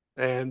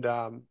 And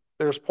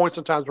there's points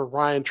and times where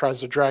Ryan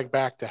tries to drag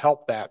back to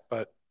help that,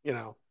 but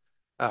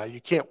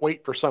you can't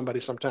wait for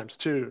somebody sometimes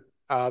too.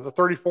 The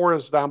 34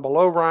 is down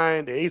below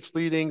Ryan, the 8's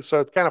leading,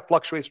 so it kind of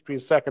fluctuates between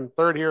second and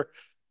third here.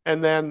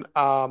 And then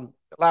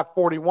lap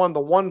 41,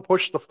 the 1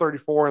 pushed the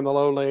 34 in the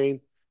low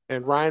lane,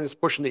 and Ryan is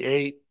pushing the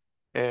 8,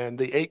 and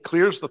the 8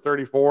 clears the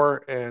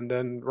 34, and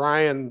then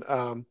Ryan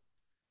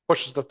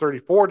pushes the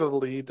 34 to the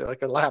lead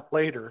like a lap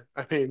later.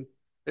 I mean,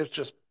 it's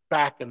just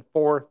back and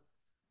forth.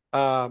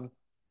 Um,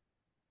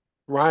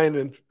 Ryan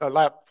in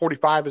lap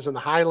 45 is in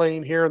the high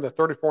lane here, and the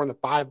 34 and the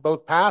 5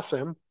 both pass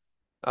him.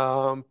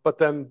 But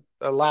then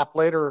a lap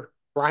later,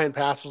 Ryan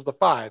passes the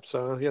 5.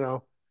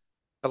 So,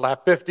 at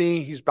lap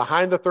 50, he's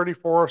behind the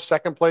 34,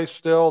 second place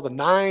still. The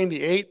 9,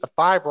 the 8, the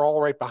 5 are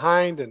all right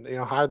behind, and,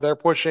 how they're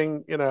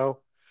pushing,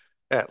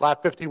 at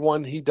lap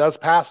 51, he does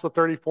pass the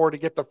 34 to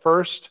get to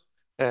first.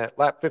 At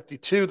lap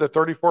 52, the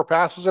 34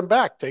 passes him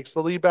back, takes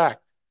the lead back.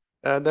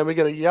 And then we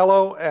get a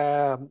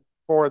yellow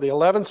for the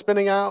 11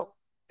 spinning out,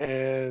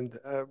 and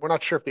we're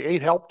not sure if the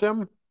 8 helped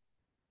him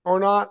or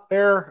not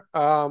there.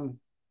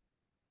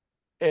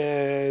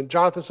 And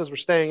Jonathan says we're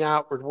staying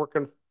out. We're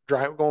going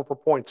for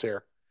points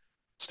here,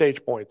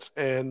 stage points.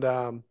 And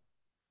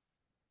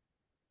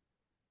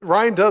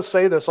Ryan does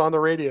say this on the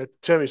radio.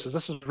 Tim, he says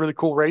this is really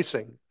cool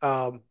racing.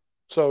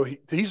 So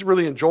he's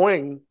really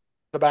enjoying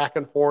the back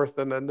and forth.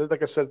 And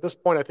like I said, at this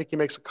point, I think he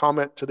makes a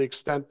comment to the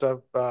extent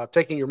of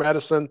taking your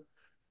medicine.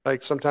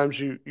 Like sometimes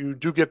you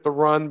do get the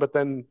run, but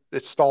then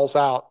it stalls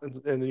out,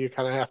 and you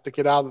kind of have to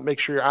get out and make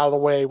sure you're out of the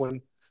way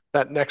when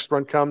that next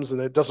run comes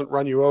and it doesn't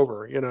run you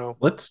over.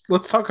 Let's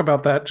talk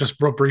about that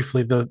just real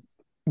briefly. The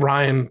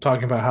Ryan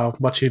talking about how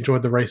much he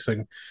enjoyed the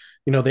racing.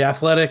 The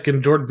Athletic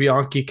and Jordan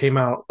Bianchi came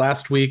out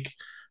last week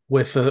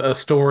with a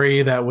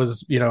story that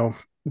was,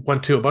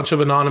 went to a bunch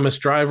of anonymous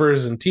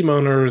drivers and team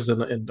owners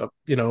and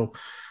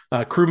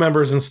crew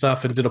members and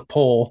stuff, and did a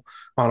poll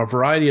on a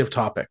variety of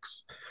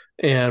topics.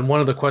 And one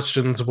of the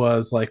questions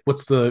was like,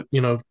 what's the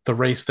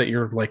race that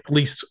you're like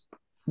least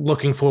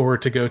looking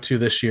forward to go to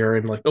this year?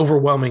 And like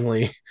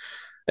overwhelmingly,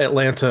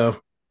 Atlanta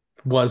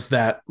was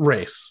that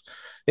race.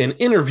 In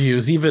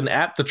interviews, even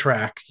at the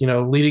track,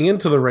 leading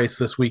into the race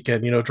this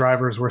weekend,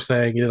 drivers were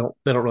saying they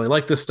don't really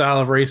like this style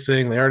of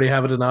racing. They already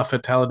have it enough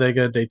at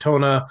Talladega,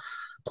 Daytona.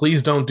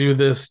 Please don't do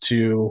this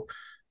to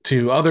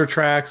other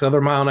tracks,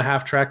 other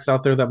mile-and-a-half tracks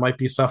out there that might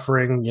be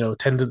suffering,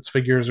 attendance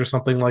figures or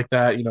something like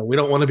that. We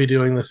don't want to be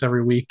doing this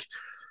every week.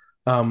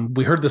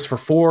 We heard this for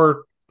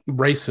 4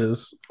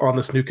 races on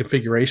this new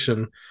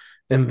configuration,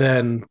 and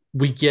then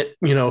we get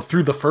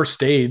through the first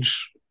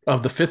stage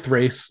of the 5th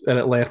race at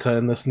Atlanta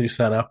in this new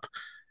setup,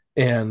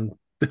 and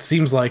it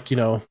seems like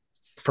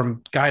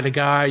from guy to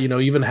guy.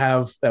 Even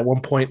have at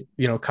one point,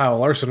 Kyle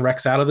Larson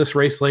wrecks out of this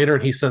race later,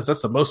 and he says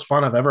that's the most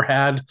fun I've ever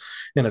had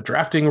in a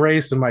drafting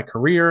race in my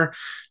career.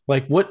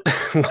 Like what,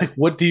 like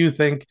what do you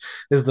think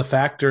is the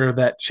factor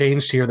that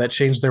changed here, that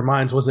changed their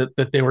minds? Was it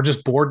that they were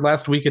just bored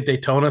last week at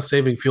Daytona,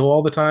 saving fuel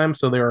all the time,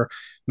 so they were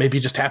maybe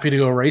just happy to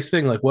go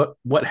racing? Like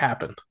what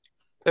happened?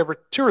 There were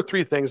two or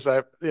three things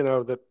that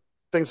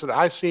things that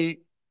I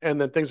see, and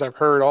then things I've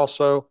heard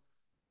also.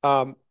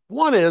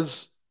 One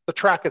is the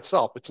track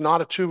itself. It's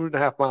not a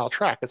 2.5 mile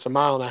track. It's a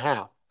mile and a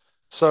half.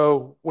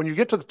 So when you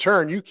get to the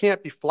turn, you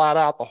can't be flat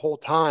out the whole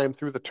time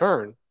through the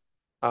turn.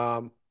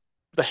 Um,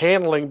 the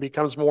handling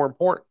becomes more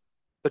important.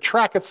 The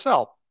track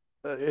itself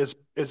is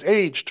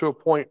aged to a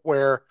point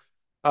where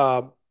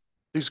um,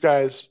 these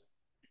guys,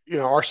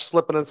 are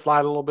slipping and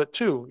sliding a little bit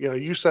too.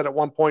 You said at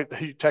one point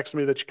that you texted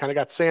me that you kind of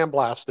got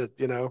sandblasted,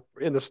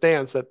 in the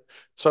stands.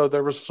 So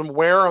there was some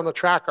wear on the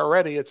track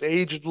already. It's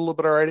aged a little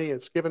bit already.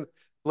 It's given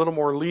a little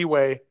more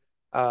leeway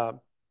uh,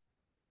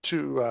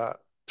 to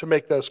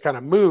make those kind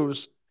of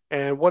moves.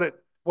 And what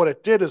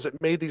it did is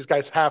it made these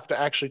guys have to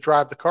actually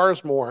drive the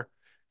cars more.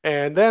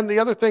 And then the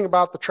other thing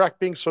about the track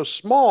being so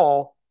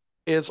small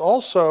is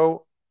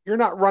also you're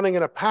not running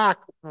in a pack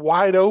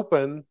wide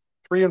open,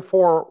 3 and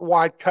 4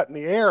 wide cut in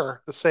the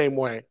air the same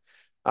way.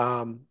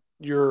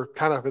 You're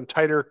kind of in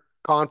tighter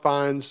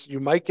confines. You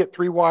might get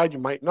 3 wide, you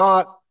might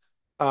not.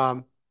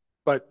 Um,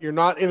 but you're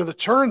not into the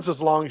turns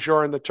as long as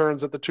you're in the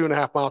turns at the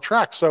 2.5 mile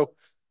track. So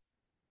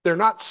they're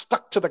not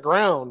stuck to the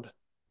ground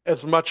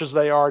as much as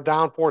they are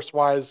downforce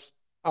wise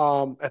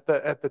at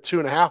the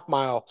 2.5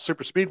 mile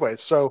super speedways.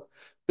 So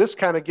this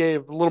kind of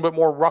gave a little bit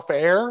more rough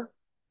air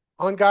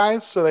on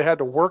guys, so they had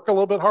to work a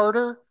little bit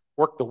harder,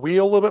 work the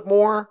wheel a little bit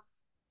more,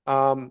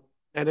 um,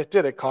 and it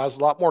did. It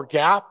caused a lot more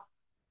gap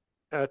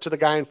to the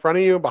guy in front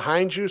of you and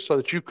behind you, so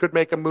that you could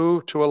make a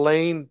move to a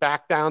lane,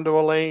 back down to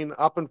a lane,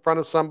 up in front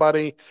of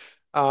somebody.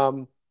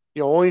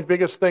 Only the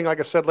biggest thing, like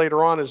I said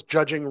later on, is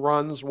judging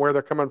runs, where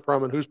they're coming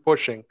from, and who's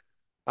pushing,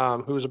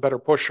 who's a better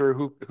pusher,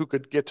 who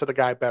could get to the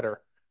guy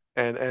better.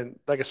 And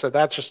like I said,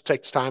 that just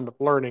takes time of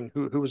learning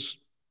who's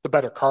the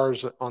better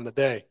cars on the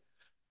day.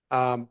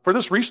 For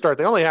this restart,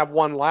 they only have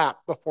one lap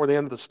before the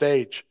end of the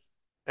stage,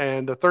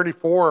 and the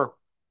 34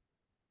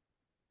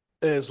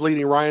 is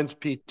leading Ryan's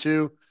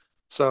P2.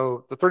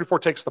 So the 34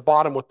 takes the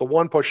bottom with the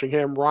 1 pushing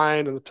him,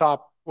 Ryan in the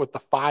top with the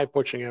 5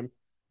 pushing him.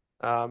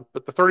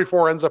 But the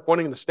 34 ends up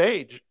winning the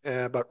stage,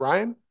 but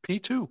Ryan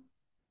P2.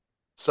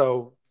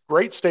 So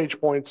great stage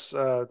points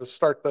to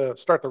start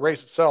the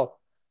race itself.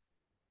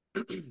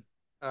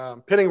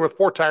 Pitting with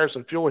 4 tires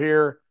and fuel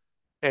here,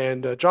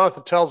 and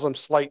Jonathan tells them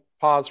slight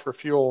pause for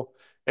fuel.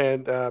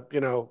 And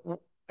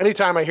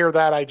anytime I hear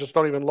that, I just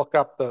don't even look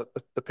up the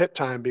pit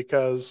time,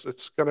 because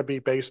it's going to be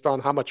based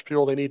on how much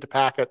fuel they need to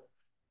pack it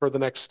for the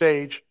next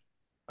stage.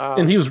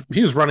 And he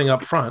was running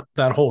up front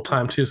that whole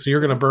time too, so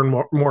you're going to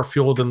burn more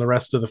fuel than the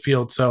rest of the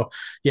field. So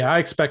yeah, I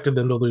expected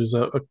them to lose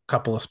a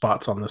couple of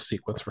spots on this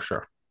sequence for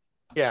sure.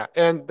 Yeah,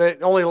 and they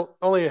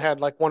only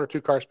had like 1 or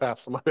 2 cars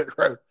past them on pit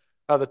road.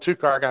 The 2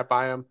 car got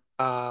by them.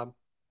 I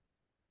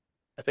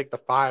think the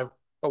 5,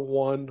 the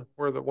 1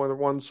 were the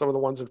ones, some of the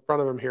ones in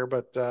front of him here,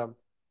 but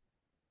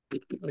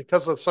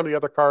because of some of the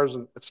other cars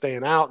and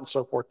staying out and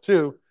so forth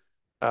too,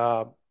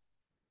 uh,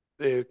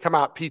 they come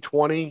out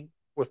P20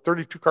 with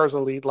 32 cars in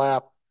the lead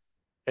lap.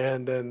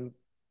 And then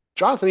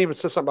Jonathan even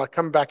said something about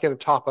coming back in and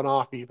topping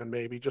off, even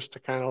maybe just to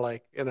kind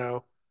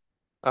of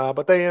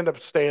but they end up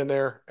staying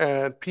there.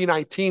 And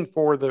P19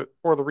 for the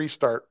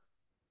restart.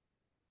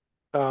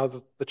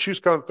 The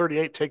choose code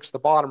 38 takes the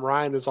bottom.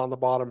 Ryan is on the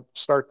bottom.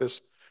 Start this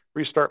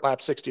restart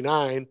lap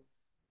 69,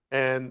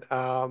 and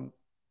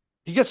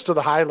he gets to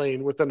the high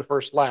lane within the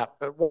first lap.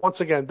 Once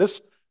again,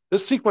 this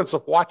sequence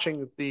of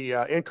watching the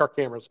in-car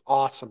camera is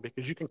awesome,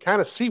 because you can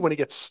kind of see when he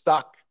gets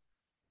stuck,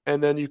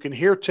 and then you can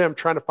hear Tim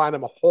trying to find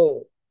him a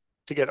hole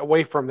to get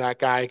away from that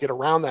guy, get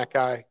around that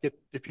guy.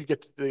 If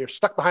you're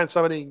stuck behind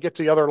somebody, you can get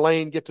to the other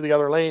lane, get to the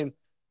other lane.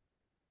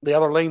 The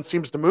other lane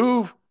seems to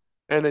move,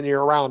 and then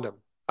you're around him.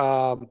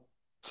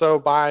 So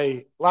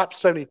by lap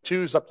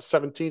 72 is up to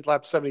 17th,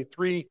 lap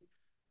 73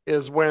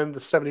 is when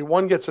the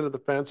 71 gets into the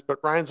fence, but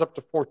Ryan's up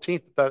to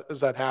 14th as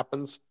that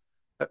happens.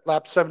 At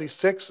lap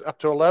 76, up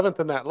to 11th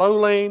in that low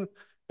lane,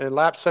 and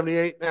lap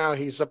 78 now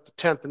he's up to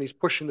 10th, and he's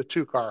pushing the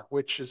 2 car,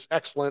 which is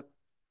excellent.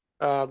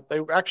 They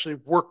actually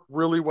worked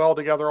really well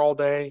together all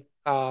day.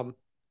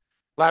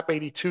 Lap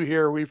 82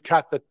 here, we've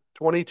got the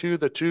 22,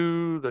 the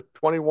 2, the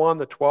 21,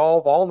 the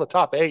 12, all in the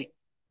top 8.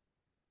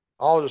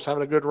 All just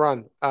having a good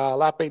run.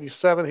 Lap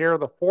 87 here,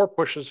 the 4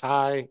 pushes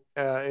high,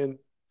 and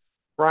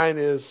Ryan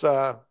is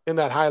in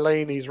that high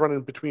lane. He's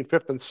running between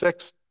 5th and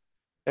 6th.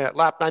 At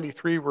lap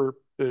 93,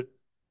 the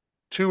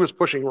 2 is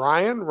pushing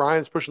Ryan.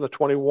 Ryan's pushing the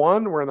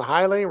 21. We're in the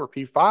high lane. We're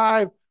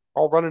P5,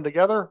 all running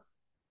together.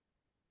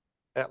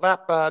 At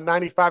lap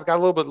 95, got a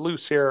little bit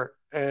loose here,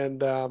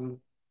 and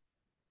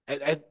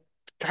I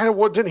kind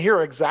of didn't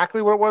hear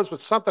exactly what it was, but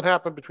something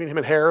happened between him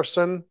and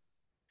Harrison,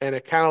 and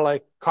it kind of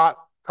like caught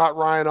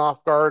Ryan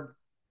off guard.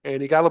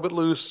 and he got a little bit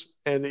loose,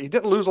 and he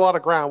didn't lose a lot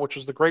of ground, which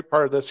was the great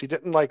part of this. He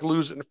didn't like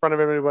lose it in front of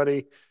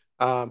everybody.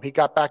 He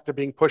got back to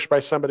being pushed by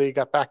somebody. He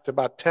got back to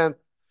about 10th,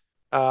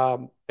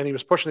 and he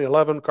was pushing the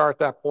 11 car at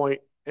that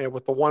point, and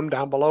with the one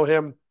down below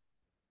him.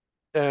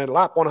 And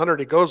lap 100,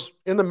 he goes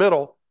in the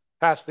middle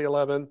past the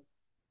 11,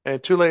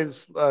 and 2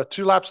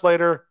 laps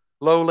later,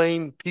 low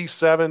lane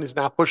P7. He's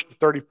now pushed the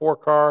 34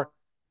 car.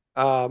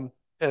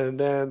 And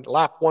then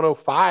lap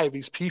 105,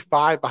 he's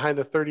P5 behind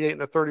the 38 and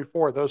the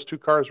 34. Those 2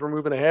 cars were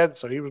moving ahead,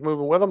 so he was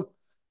moving with them.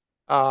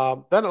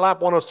 Then at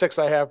lap 106,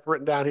 I have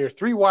written down here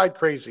 3 wide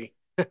crazy.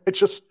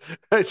 it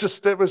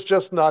was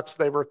just nuts.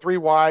 They were 3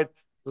 wide,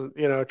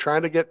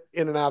 trying to get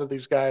in and out of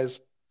these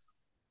guys.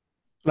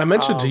 And I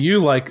mentioned to you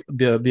like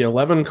the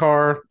 11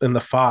 car and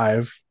the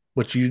 5,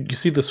 which you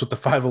see this with the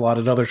 5 a lot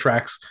at other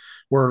tracks,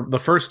 were the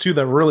first 2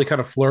 that were really kind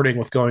of flirting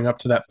with going up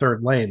to that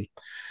third lane.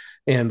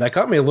 And that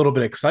got me a little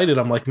bit excited.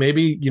 I'm like,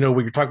 maybe, when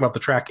you're talking about the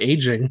track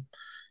aging,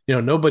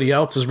 nobody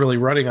else is really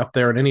running up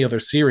there in any other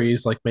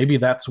series. Like maybe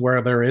that's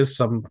where there is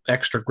some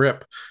extra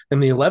grip.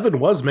 And the 11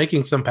 was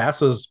making some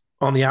passes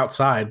on the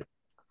outside.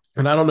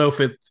 And I don't know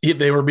if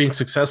they were being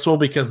successful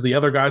because the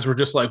other guys were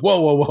just like, whoa,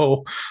 whoa,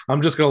 whoa,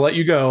 I'm just going to let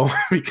you go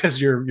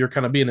because you're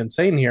kind of being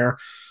insane here.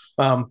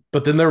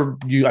 But then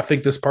I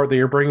think this part that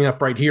you're bringing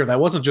up right here, that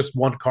wasn't just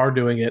one car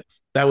doing it.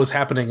 That was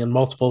happening in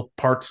multiple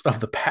parts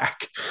of the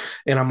pack.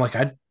 And I'm like,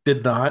 I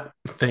did not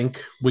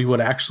think we would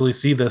actually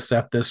see this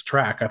at this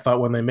track. I thought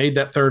when they made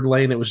that third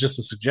lane, it was just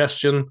a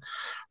suggestion.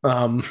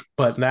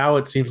 But now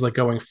it seems like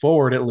going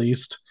forward, at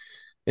least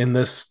in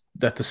the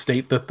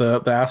state that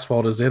the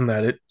asphalt is in,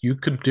 that you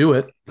could do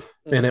it,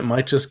 and it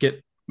might just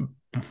get.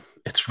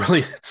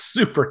 It's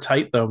super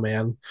tight though,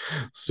 man.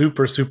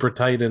 Super, super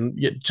tight, and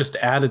it just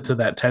added to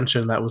that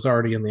tension that was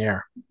already in the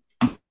air.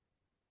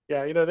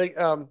 Yeah, they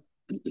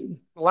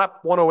lap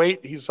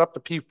 108, he's up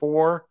to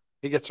P4.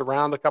 He gets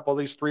around a couple of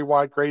these 3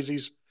 wide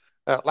crazies.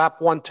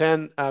 Lap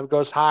 110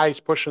 goes high. He's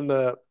pushing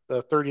the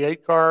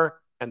 38 car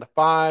and the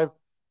 5.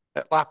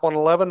 At lap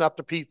 111, up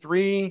to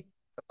P3.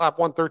 At lap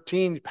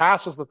 113, he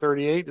passes the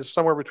 38. Is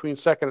somewhere between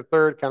second and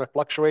third, kind of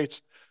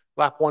fluctuates.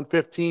 Lap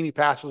 115, he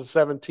passes the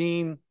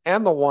 17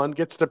 and the 1,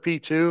 gets to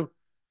P2.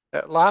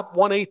 At lap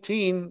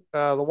 118,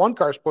 the 1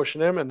 car's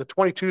pushing him, and the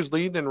 22's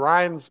leading, and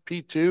Ryan's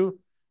P2.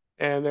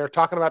 And they're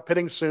talking about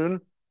pitting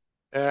soon.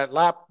 At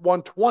lap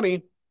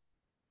 120,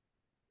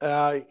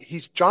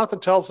 Jonathan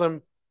tells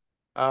him,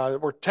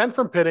 we're 10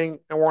 from pitting,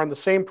 and we're on the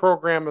same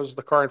program as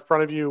the car in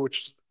front of you,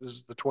 which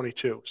is the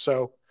 22.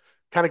 So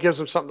kind of gives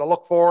him something to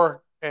look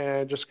for,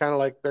 and just kind of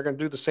like they're going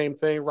to do the same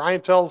thing. Ryan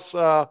tells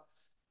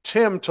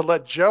Tim to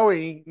let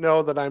Joey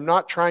know that I'm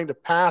not trying to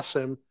pass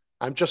him.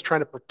 I'm just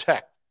trying to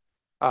protect.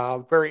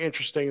 Very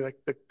interesting. Like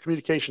the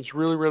communication's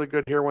really, really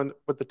good here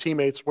with the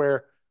teammates,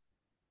 where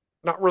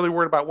not really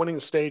worried about winning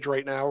the stage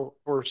right now.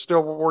 We're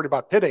still worried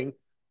about pitting,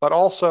 but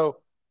also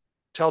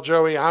tell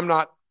Joey I'm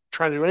not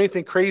trying to do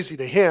anything crazy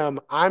to him.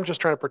 I'm just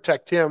trying to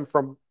protect him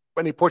from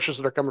any pushes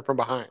that are coming from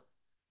behind.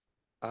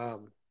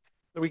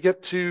 We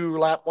get to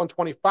lap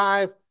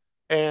 125,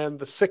 and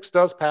the 6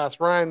 does pass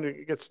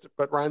Ryan.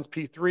 But Ryan's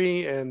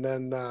P3, and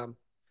then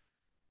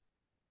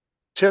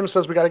Tim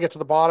says we got to get to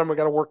the bottom. We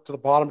got to work to the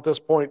bottom at this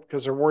point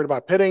because they're worried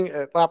about pitting.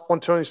 At lap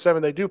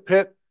 127, they do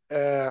pit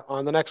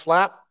on the next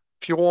lap.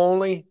 Fuel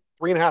only,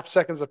 3.5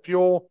 seconds of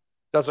fuel.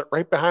 Does it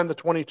right behind the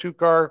 22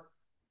 car.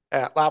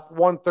 At lap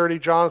 130,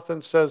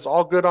 Jonathan says,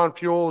 all good on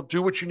fuel.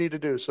 Do what you need to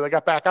do. So they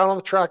got back out on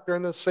the track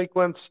during this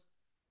sequence.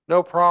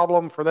 No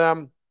problem for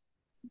them.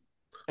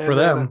 And for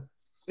them.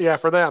 Yeah,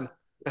 for them.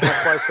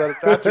 That's why I said it.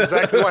 That's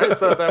exactly why I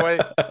said it that way.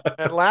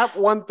 At lap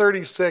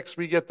 136,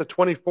 we get the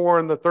 24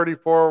 and the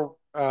 34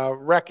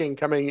 wrecking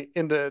coming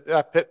into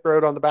that pit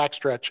road on the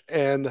backstretch.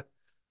 And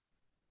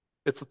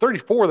it's the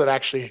 34 that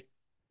actually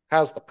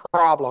has the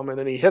problem. And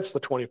then he hits the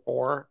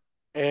 24.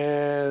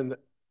 And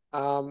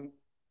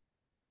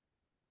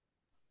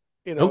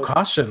no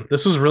caution.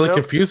 This was really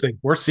confusing.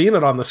 We're seeing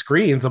it on the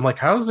screens. I'm like,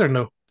 how is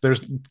there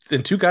there's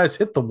 2 guys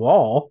hit the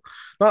wall,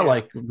 not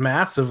like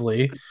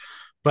massively,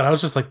 but I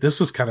was just like, this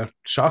was kind of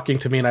shocking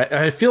to me. And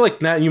I feel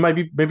like now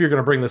maybe you're going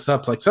to bring this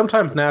up. It's like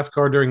sometimes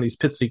NASCAR during these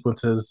pit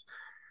sequences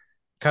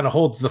kind of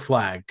holds the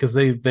flag because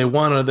they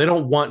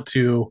don't want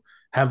to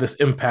have this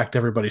impact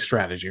everybody's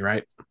strategy,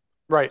 right?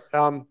 Right.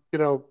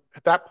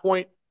 At that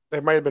point,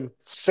 there might have been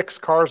 6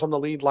 cars on the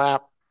lead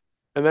lap.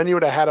 And then you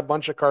would have had a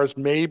bunch of cars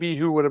maybe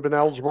who would have been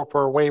eligible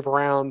for a wave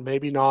around,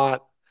 maybe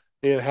not.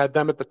 You had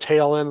them at the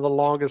tail end of the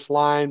longest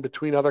line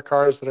between other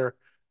cars that are,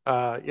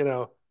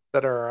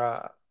 that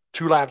are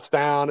 2 laps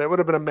down. It would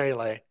have been a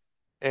melee.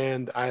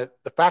 And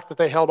the fact that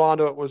they held on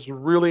to it was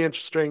really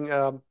interesting.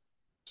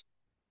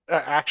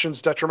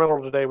 Actions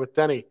detrimental today with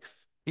Denny.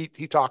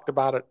 He talked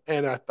about it,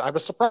 and I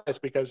was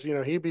surprised because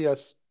he'd be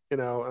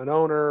an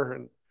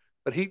owner,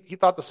 but he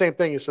thought the same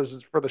thing. He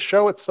says for the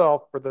show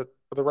itself, for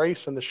the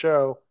race and the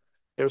show,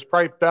 it was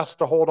probably best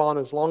to hold on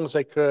as long as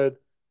they could,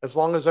 as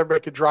long as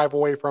everybody could drive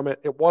away from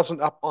it. It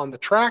wasn't up on the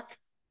track.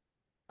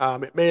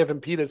 It may have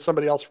impeded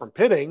somebody else from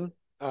pitting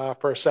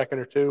for a second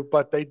or two,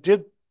 but they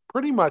did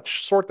pretty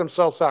much sort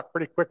themselves out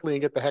pretty quickly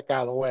and get the heck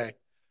out of the way.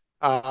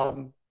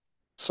 Um,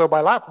 so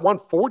by lap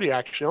 140,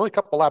 actually, only a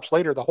couple laps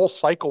later, the whole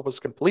cycle was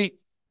complete.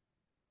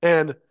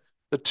 And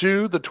the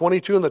 2, the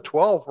 22, and the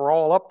 12 were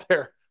all up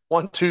there.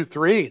 1, 2,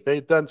 3.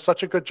 They'd done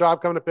such a good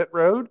job coming to pit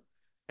road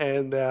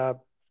and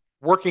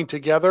working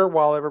together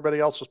while everybody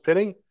else was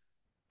pitting.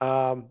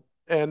 And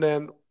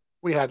then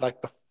we had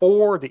like the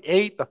 4, the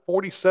 8, the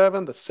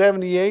 47, the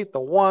 78, the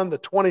 1, the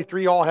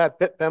 23 all had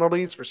pit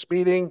penalties for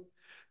speeding.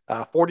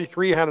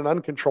 43 had an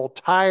uncontrolled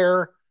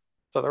tire.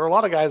 So there were a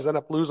lot of guys that end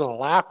up losing a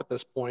lap at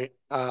this point.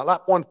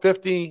 Lap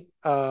 150,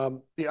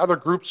 the other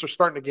groups are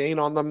starting to gain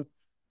on them,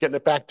 getting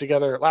it back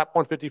together. At lap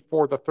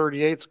 154, the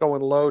 38's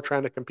going low,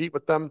 trying to compete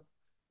with them.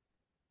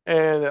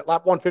 And at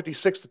lap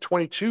 156, the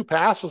 22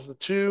 passes the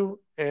 2,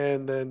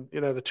 and then,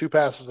 the 2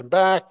 passes him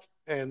back.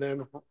 And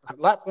then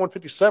lap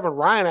 157,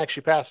 Ryan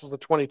actually passes the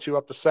 22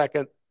 up to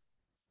second.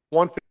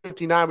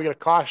 159, we get a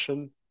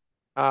caution.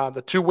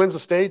 The 2 wins the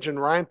stage, and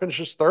Ryan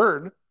finishes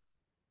third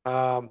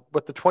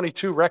with the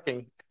 22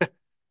 wrecking.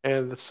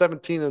 And the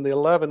 17 and the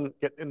 11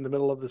 get in the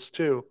middle of this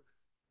too.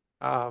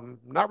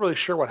 Not really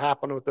sure what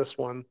happened with this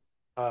one,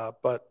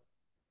 but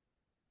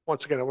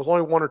once again, it was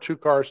only 1 or 2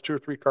 cars, 2 or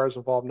 3 cars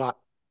involved, not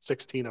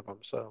 16 of them.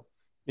 So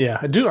Yeah,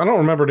 I do. I don't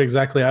remember it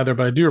exactly either,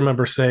 but I do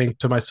remember saying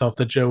to myself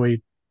that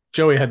Joey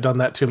had done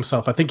that to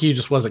himself. I think he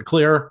just wasn't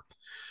clear,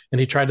 and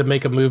he tried to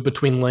make a move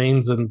between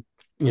lanes and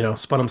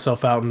spun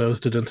himself out and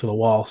nosed it into the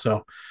wall.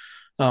 So,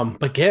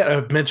 but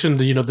yeah, I mentioned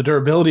the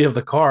durability of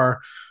the car.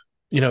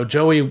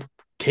 Joey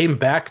came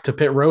back to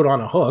pit road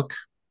on a hook,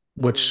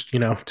 which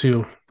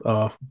to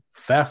a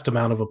vast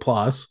amount of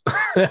applause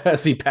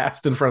as he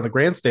passed in front of the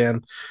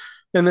grandstand,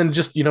 and then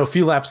just a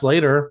few laps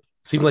later,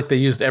 it seemed like they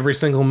used every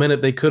single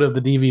minute they could of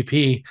the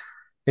DVP.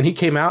 And he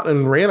came out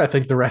and ran, I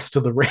think, the rest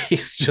of the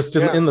race just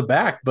in the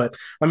back. But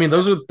I mean,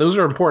 those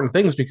are important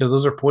things because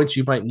those are points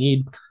you might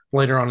need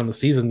later on in the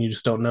season. You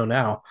just don't know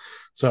now.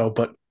 So,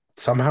 but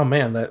somehow,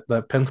 man, that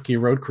Penske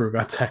road crew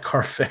got that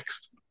car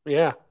fixed.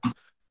 Yeah.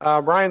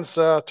 Ryan's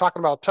talking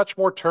about a touch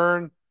more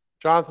turn.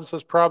 Jonathan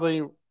says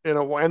probably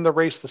we'll end the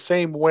race the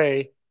same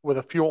way with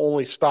a fuel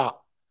only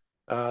stop.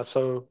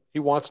 So he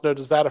wants to know,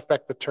 does that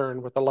affect the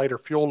turn with the lighter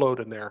fuel load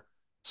in there?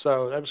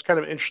 So that was kind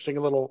of interesting,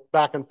 a little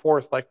back and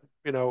forth. Like,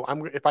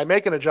 if I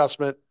make an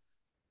adjustment,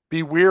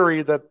 be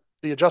weary that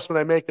the adjustment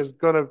I make is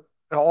going to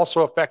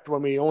also affect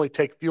when we only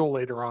take fuel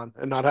later on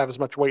and not have as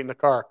much weight in the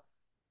car.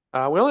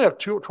 We only have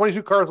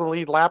 22 cars on the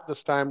lead lap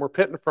this time. We're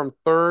pitting from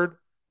third,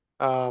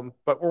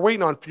 but we're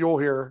waiting on fuel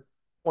here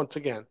once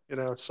again,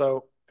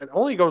 so it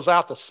only goes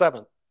out to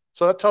seventh.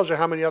 So that tells you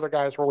how many other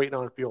guys we're waiting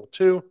on fuel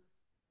too.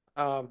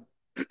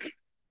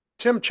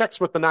 Tim checks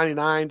with the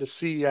 99 to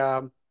see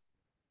how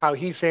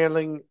he's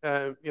handling,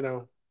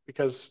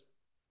 because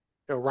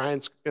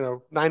Ryan's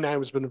 99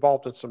 has been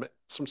involved in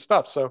some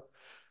stuff. So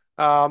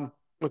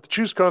with the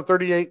choose cone,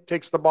 38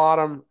 takes the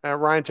bottom,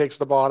 Ryan takes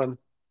the bottom.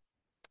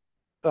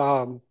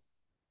 Tim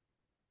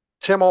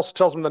also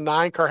tells him the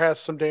 9 car has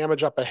some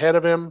damage up ahead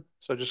of him,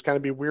 so just kind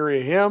of be weary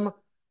of him.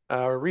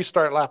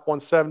 Restart lap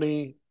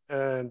 170,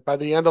 and by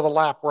the end of the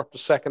lap, we're up to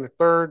second and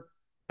third.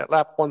 At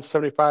lap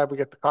 175, we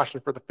get the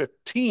caution for the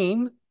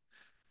 15.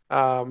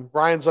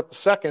 Ryan's up to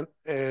second,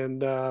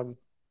 and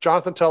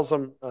Jonathan tells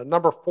him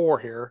number 4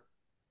 here,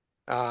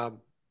 and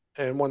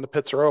when the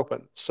pits are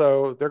open.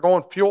 So they're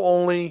going fuel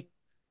only,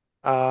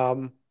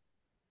 and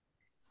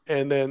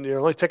then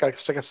only take like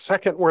a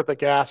second worth of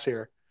gas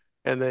here,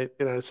 and they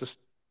it's just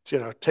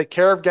take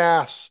care of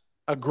gas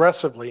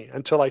aggressively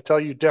until I tell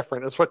you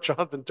different. Is what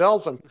Jonathan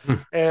tells him.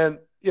 And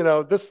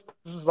this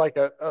is like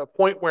a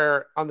point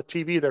where on the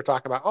TV they're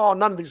talking about, oh,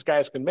 none of these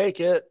guys can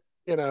make it,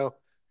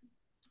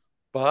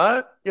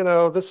 but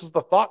this is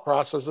the thought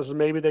process, is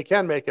maybe they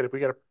can make it if we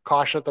get a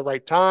caution at the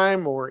right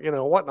time or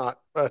whatnot.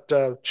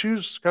 But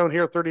choose cone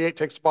here, 38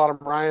 takes the bottom.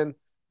 Ryan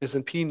is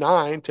in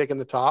P9 taking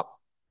the top.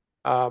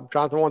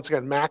 Jonathan once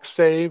again max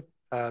save.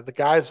 The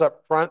guys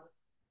up front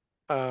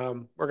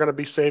we're going to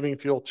be saving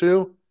fuel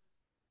too.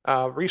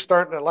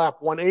 Restarting at lap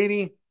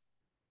 180.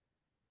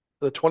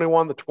 The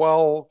 21, the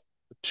 12,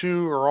 the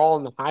 2 are all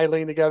in the high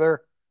lane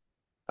together.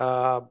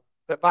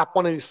 At lap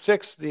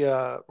 186,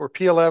 we're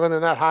P11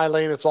 in that high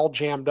lane. It's all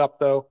jammed up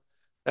though.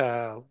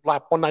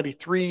 Lap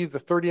 193, the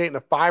 38 and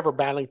the 5 are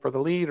battling for the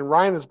lead, and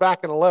Ryan is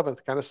back in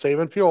 11th, kind of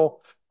saving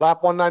fuel.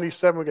 Lap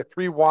 197, we get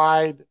 3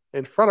 wide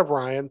in front of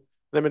Ryan.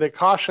 Then we get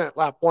caution at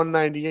lap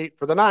 198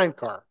 for the 9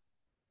 car.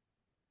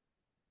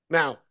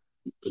 Now,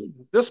 at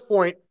this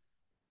point,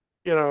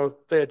 they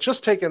had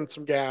just taken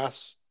some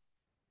gas,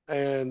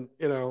 and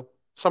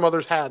some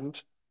others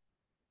hadn't.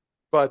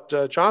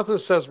 But Jonathan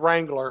says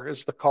Wrangler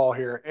is the call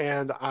here,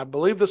 and I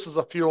believe this is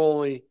a fuel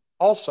only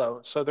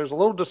also. So there's a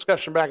little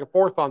discussion back and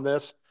forth on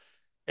this,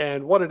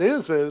 and what it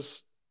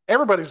is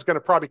everybody's going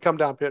to probably come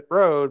down pit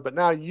road, but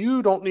now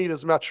you don't need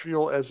as much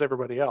fuel as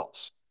everybody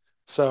else.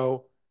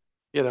 So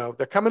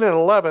they're coming in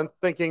 11th,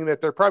 thinking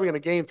that they're probably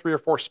going to gain 3 or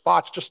 4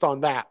 spots just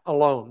on that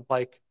alone.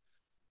 Like,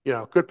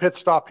 good pit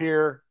stop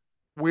here.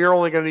 We're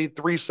only going to need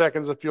 3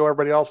 seconds of fuel.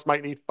 Everybody else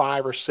might need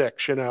 5 or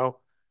 6,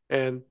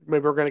 and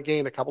maybe we're going to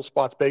gain a couple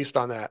spots based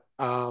on that.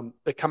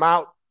 They come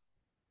out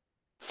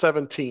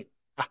 17th.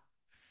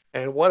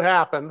 And what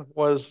happened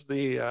was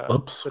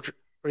Whoops.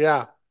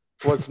 yeah,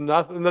 was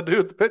nothing to do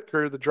with the pit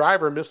crew. The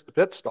driver missed the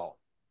pit stall.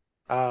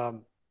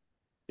 Um,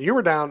 you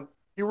were down,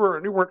 you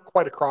weren't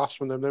quite across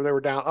from them. They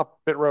were down up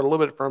pit road a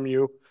little bit from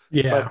you,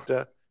 Yeah.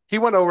 but he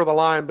went over the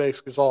line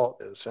basically is all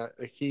it is.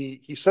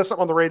 He said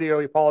something on the radio.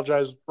 He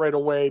apologized right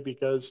away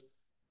because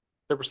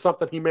there was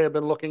something he may have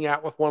been looking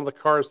at with one of the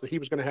cars that he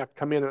was going to have to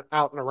come in and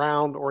out and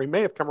around, or he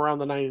may have come around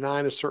the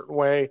 99 a certain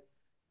way.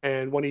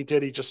 And when he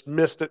did, he just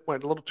missed it,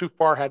 went a little too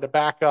far, had to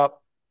back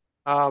up.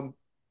 Um,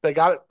 they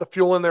got the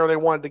fuel in there they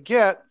wanted to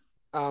get.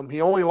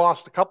 He only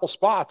lost a couple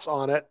spots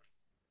on it.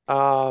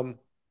 Um,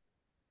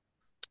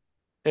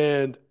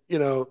 and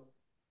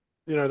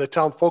they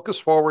tell him focus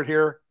forward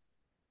here.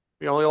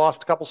 We only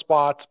lost a couple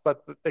spots,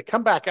 but they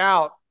come back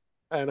out,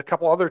 and a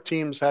couple other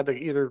teams had to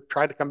either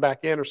try to come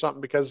back in or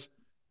something because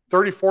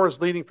 34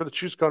 is leading for the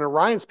choose cone, and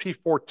Ryan's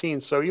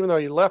P14. So even though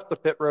he left the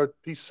pit road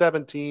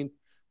P17,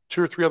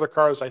 two or three other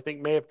cars I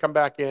think may have come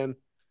back in.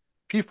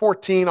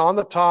 P14 on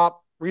the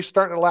top,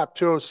 restarting at lap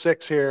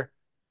 206 here.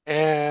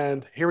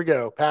 And here we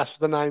go. Passes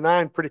the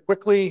 99 pretty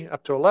quickly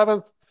up to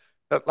 11th.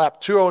 At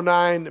lap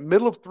 209,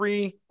 middle of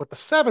three with the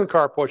 7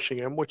 car pushing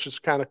him, which is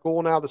kind of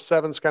cool. Now the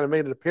 7's kind of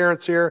made an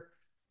appearance here.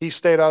 He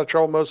stayed out of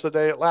trouble most of the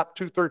day. At lap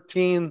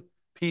 213,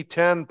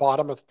 P10,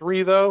 bottom of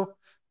 3 though.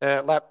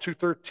 At lap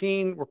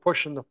 213, we're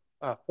pushing the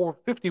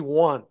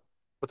 451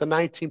 with the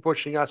 19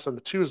 pushing us, and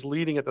the 2 is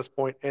leading at this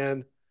point.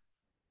 And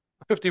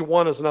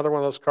 51 is another one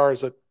of those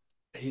cars that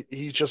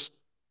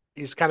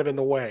he's kind of in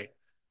the way.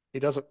 He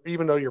doesn't,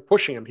 even though you're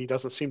pushing him, he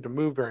doesn't seem to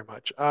move very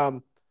much.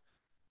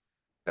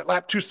 At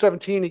lap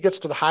 217, he gets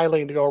to the high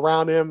lane to go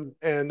around him,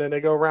 and then they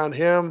go around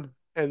him,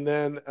 and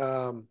then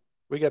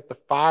we get the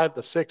 5,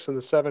 the 6, and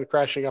the 7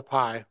 crashing up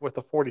high with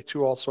the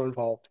 42 also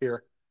involved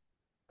here.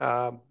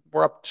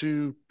 We're up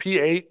to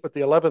P8 with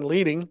the 11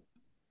 leading.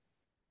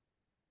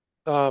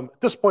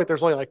 At this point,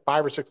 there's only like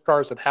 5 or 6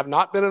 cars that have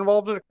not been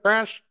involved in a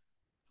crash.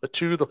 The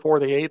 2, the 4,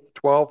 the 8, the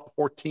 12, the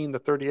 14, the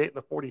 38, and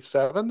the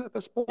 47 at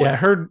this point. Yeah, I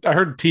heard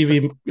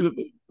TV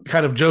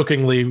kind of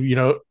jokingly,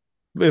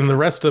 in the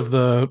rest of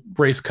the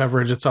race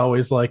coverage, it's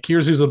always like,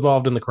 here's who's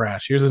involved in the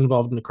crash, here's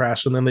involved in the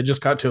crash. And then they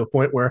just got to a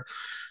point where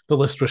the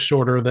list was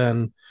shorter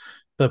than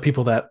the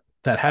people that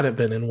hadn't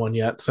been in one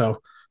yet.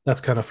 So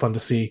that's kind of fun to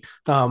see.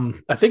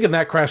 I think in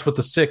that crash with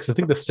the 6, I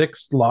think the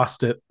 6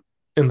 lost it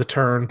in the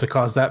turn to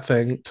cause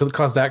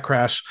that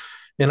crash.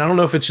 And I don't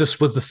know if it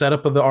just was the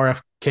setup of the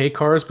RFK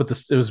cars, but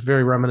it was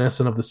very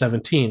reminiscent of the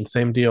 17.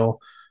 Same deal,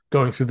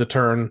 going through the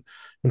turn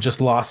and just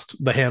lost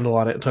the handle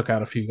on it and took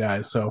out a few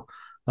guys. So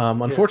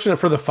unfortunate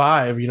for the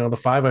 5. The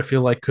 5 I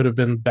feel like could have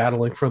been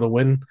battling for the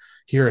win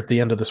here at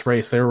the end of this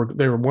race. They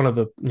were one of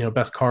the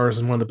best cars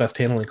and one of the best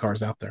handling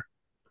cars out there.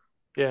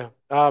 Yeah,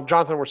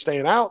 Jonathan, we're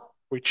staying out.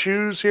 We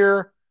choose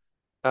here.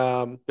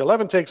 The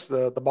 11 takes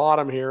the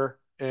bottom here,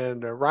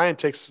 and Ryan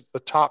takes the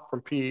top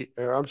from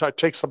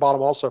takes the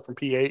bottom also from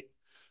P8.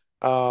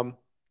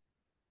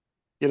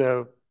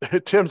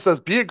 Tim says,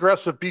 be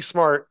aggressive, be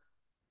smart.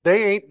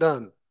 They ain't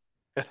done.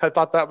 And I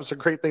thought that was a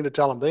great thing to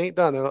tell them. They ain't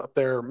done up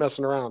there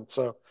messing around.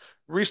 So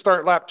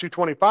restart lap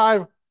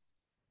 225.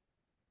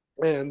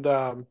 And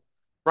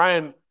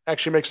Ryan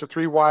actually makes it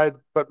 3 wide,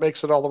 but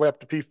makes it all the way up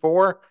to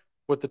P4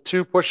 with the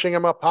 2 pushing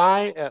him up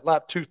high at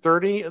lap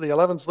 230. The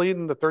 11's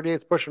leading, the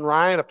 38's pushing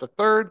Ryan up to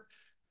 3rd.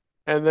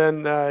 And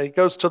then he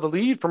goes to the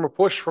lead from a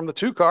push from the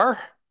 2 car.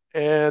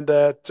 And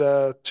at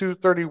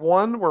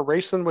 231, we're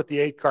racing with the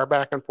 8 car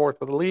back and forth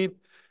for the lead.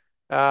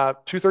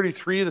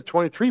 233, the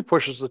 23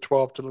 pushes the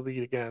 12 to the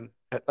lead again.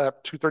 At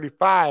lap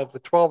 235, the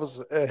 12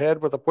 is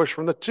ahead with a push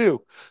from the 2.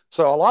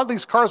 So a lot of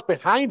these cars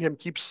behind him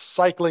keep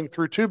cycling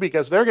through too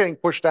because they're getting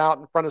pushed out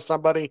in front of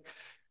somebody,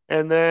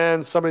 and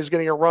then somebody's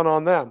getting a run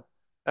on them.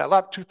 At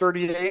lap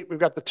 238, we've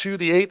got the 2,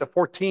 the 8, the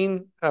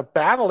 14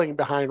 battling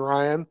behind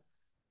Ryan.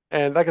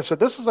 And like I said,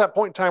 this is that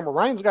point in time where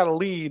Ryan's got a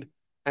lead,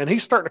 and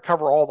he's starting to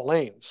cover all the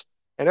lanes.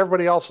 And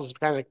everybody else is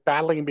kind of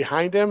battling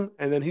behind him,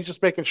 and then he's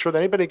just making sure that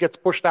anybody gets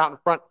pushed out in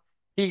front,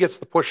 he gets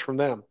the push from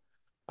them.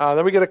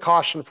 Then we get a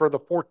caution for the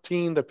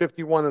 14, the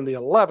 51, and the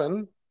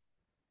 11.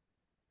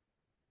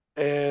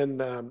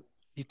 And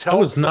he tells... I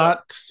was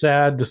not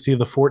sad to see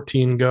the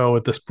 14 go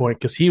at this point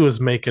because he was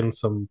making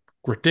some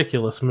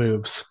ridiculous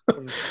moves.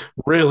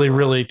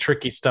 really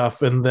tricky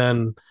stuff. And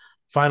then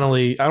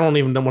finally, I don't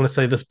even want to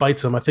say this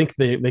bites him. I think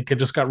they could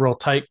just got real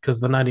tight because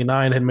the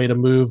 99 had made a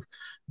move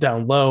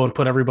down low and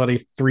put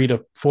everybody 3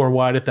 to 4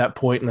 wide at that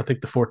point. And I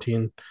think the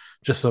 14,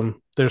 there's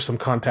some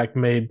contact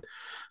made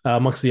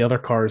amongst the other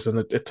cars, and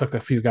it took a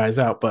few guys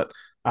out. But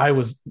I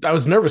was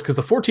nervous because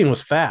the 14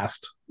 was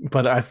fast,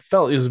 but I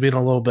felt he was being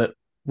a little bit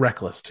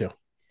reckless too.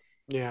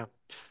 Yeah.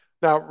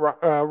 Now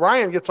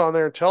Ryan gets on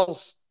there and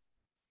tells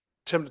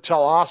Tim to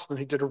tell Austin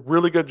he did a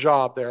really good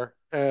job there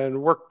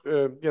and worked,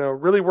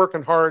 really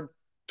working hard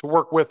to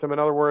work with him. In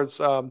other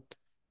words,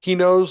 he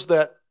knows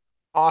that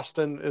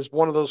Austin is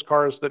one of those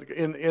cars that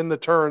in the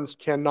turns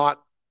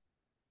cannot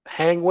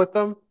hang with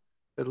them.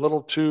 a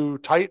little too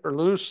tight or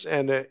loose,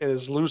 and it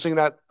is losing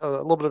that a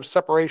little bit of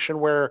separation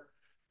where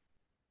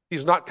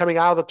he's not coming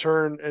out of the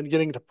turn and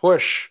getting to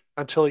push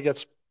until he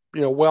gets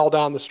well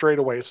down the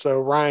straightaway. So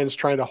Ryan's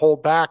trying to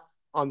hold back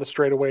on the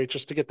straightaway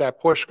just to get that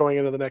push going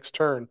into the next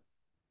turn.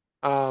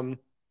 Um,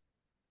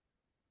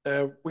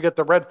 we get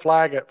the red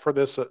flag for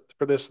this,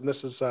 and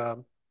this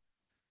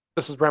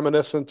is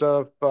reminiscent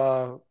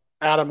of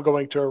Adam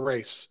going to a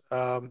race.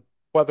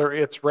 Whether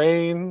it's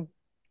rain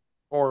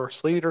or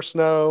sleet or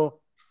snow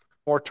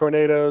or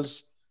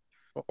tornadoes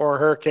or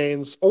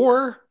hurricanes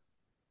or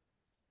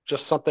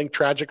just something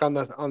tragic on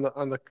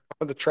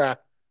the track,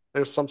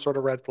 there's some sort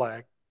of red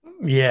flag.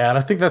 Yeah, and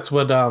I think that's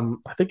what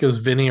I think it was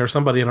Vinny or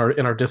somebody in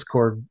our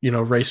Discord,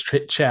 race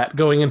chat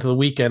going into the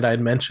weekend. I'd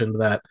mentioned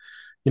that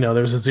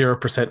there's a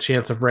 0%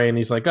 chance of rain.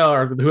 He's like, oh,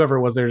 or whoever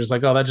was there, just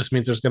like, oh, that just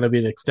means there's going to be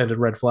an extended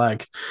red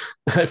flag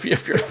if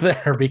you're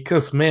there,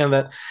 because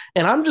man,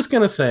 and I'm just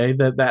going to say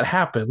that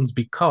happens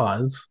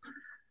because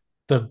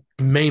the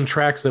main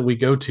tracks that we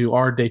go to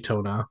are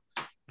Daytona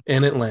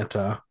and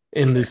Atlanta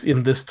in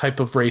this type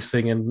of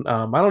racing, and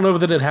I don't know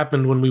that it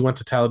happened when we went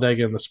to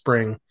Talladega in the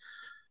spring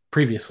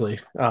previously.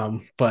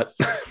 But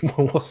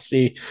we'll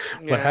see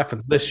what Yeah,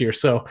 happens this year.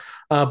 So,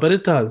 but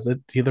it does.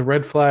 The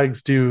red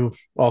flags do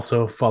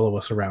also follow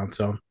us around.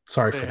 So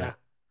sorry for yeah. that.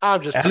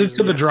 I'm just Added to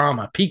teasing the you.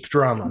 drama, peak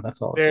drama.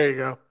 That's all it There takes.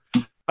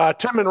 you go.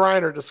 Tim and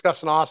Ryan are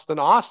discussing Austin.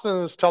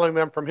 Austin is telling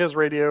them from his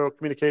radio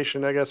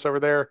communication, I guess, over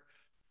there,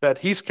 that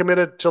he's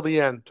committed till the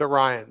end to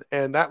Ryan,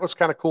 and that was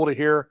kind of cool to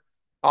hear.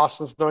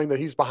 Austin's knowing that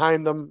he's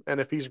behind them, and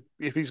if he's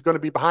going to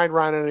be behind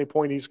Ryan at any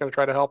point, he's going to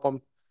try to help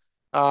him.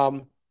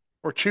 Um,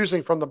 we're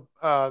choosing from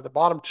the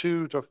bottom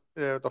two to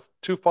the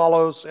two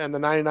follows, and the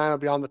 99 will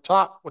be on the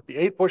top with the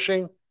 8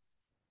 pushing.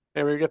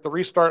 And we get the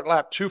restart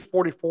lap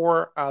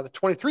 244. The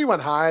 23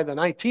 went high, the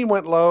 19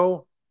 went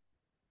low,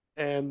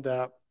 and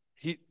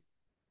he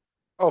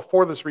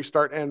for this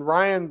restart. And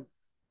Ryan,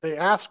 they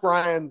asked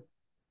Ryan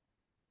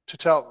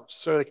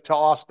so they can tell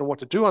Austin what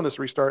to do on this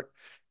restart.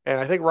 And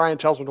I think Ryan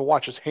tells him to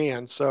watch his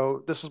hand.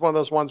 So this is one of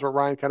those ones where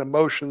Ryan kind of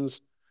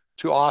motions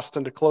to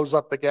Austin to close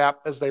up the gap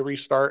as they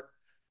restart.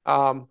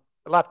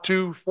 Lap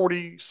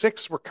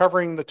 246, we're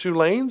covering the 2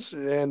 lanes,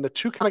 and the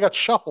 2 kind of got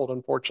shuffled,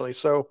 unfortunately.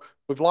 So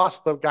we've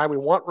lost the guy we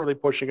want really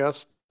pushing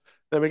us.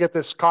 Then we get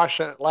this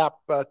caution at lap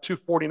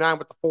 249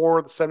 with the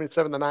 4, the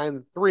 77, the 9, and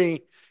the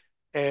 3.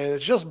 And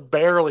it's just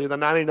barely the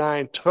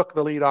 99 took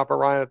the lead off of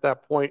Ryan at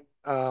that point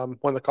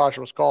when the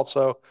caution was called.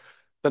 So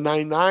the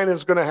 99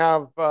 is going to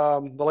have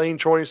the lane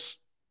choice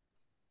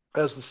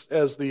as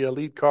the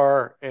lead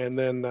car, and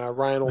then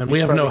Ryan will And be we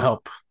have no starting.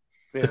 help.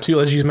 The Yeah,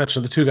 two, as you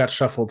mentioned, the 2 got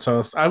shuffled.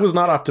 So I was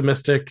not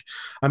optimistic.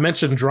 I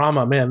mentioned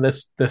drama, man.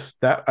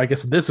 That I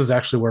guess this is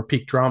actually where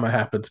peak drama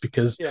happens,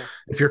 because yeah,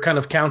 if you're kind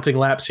of counting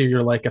laps here,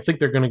 you're like, I think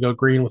they're going to go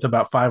green with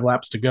about 5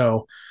 laps to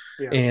go.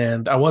 yeah,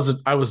 And I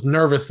was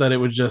nervous that it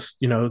would just,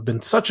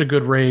 been such a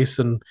good race.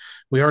 And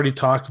we already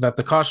talked that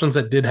the cautions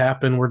that did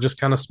happen were just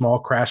kind of small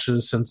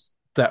crashes since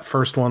that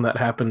first one that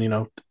happened,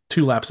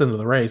 2 laps into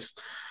the race.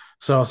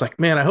 So I was like,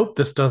 man, I hope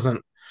this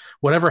doesn't,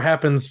 whatever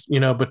happens,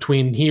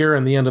 between here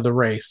and the end of the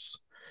race,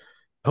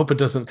 I hope it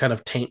doesn't kind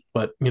of taint,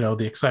 but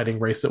the exciting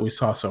race that we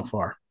saw so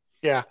far.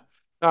 yeah.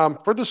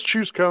 For this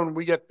choose cone,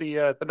 we get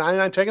the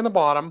 99 taking the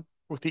bottom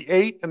with the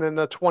 8, and then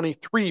the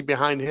 23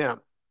 behind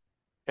him.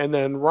 And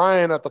then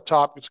Ryan at the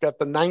top, he's got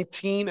the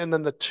 19 and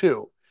then the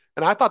 2.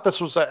 And I thought this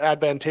was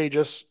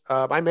advantageous.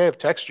 I may have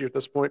texted you at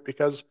this point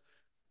because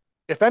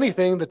if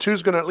anything, the 2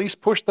 is going to at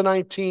least push the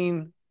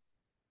 19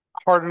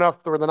 hard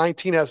enough where the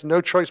 19 has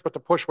no choice but to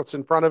push what's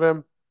in front of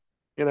him,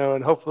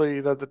 and hopefully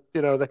they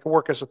can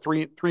work as a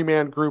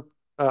three-man group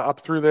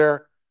up through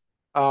there.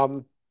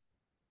 And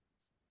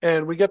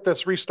we get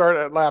this restart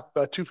at lap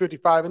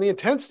 255, and the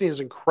intensity is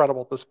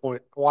incredible at this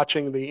point.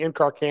 Watching the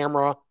in-car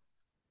camera,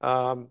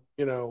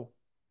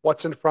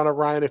 what's in front of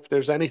Ryan, if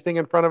there's anything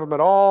in front of him at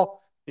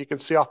all, you can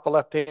see off the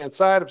left-hand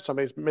side if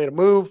somebody's made a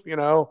move.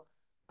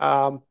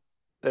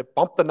 They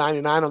bumped the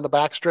 99 on the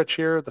backstretch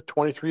here. The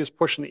 23 is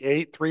pushing the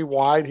 8, 3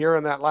 wide here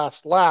in that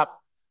last lap.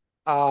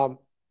 Um,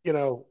 you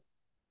know,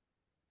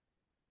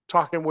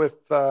 talking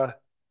with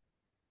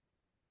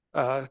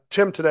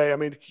Tim today, I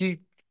mean, he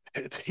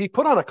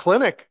put on a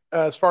clinic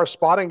as far as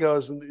spotting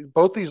goes, and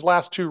both these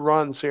last 2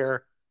 runs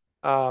here,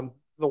 the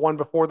one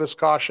before this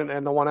caution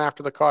and the one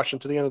after the caution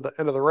to the end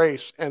of the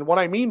race. And what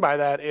I mean by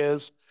that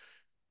is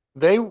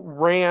they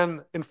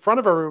ran in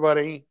front of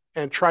everybody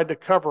and tried to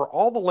cover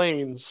all the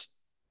lanes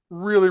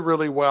really,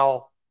 really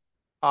well.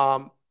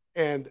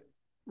 And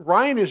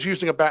Ryan is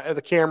using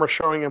the camera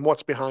showing him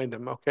what's behind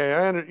him. Okay,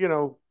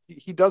 and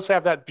he does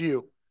have that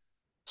view,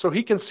 so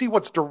he can see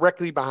what's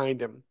directly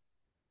behind him.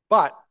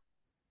 But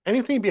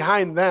anything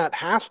behind that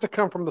has to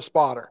come from the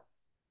spotter.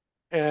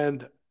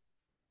 And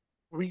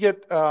we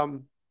get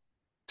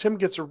Tim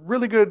gets a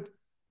really good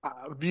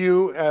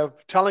view of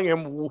telling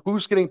him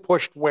who's getting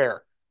pushed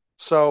where.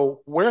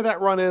 So where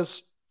that run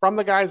is from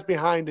the guys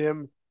behind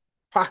him,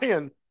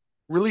 Ryan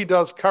really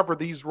does cover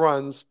these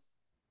runs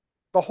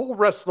the whole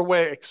rest of the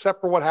way,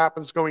 except for what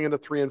happens going into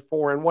 3 and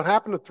 4. And what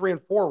happened to 3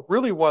 and 4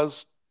 really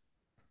was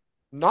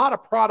not a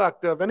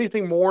product of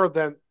anything more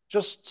than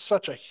just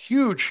such a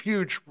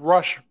huge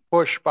rush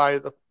push by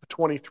the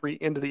 23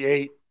 into the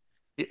 8.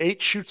 The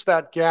 8 shoots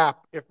that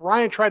gap. If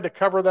Ryan tried to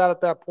cover that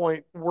at that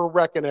point, we're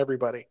wrecking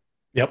everybody.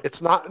 Yep.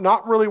 It's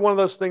not really one of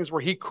those things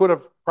where he could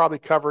have probably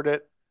covered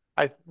it.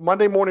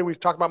 Monday morning, we've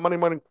talked about Monday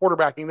morning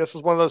quarterbacking. This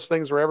is one of those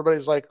things where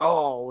everybody's like,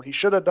 oh, he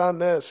should have done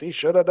this. He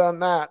should have done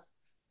that.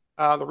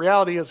 The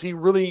reality is he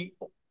really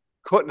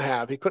couldn't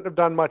have. He couldn't have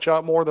done much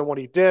more than what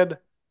he did.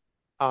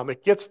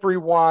 It gets 3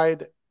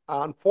 wide.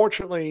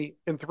 Unfortunately,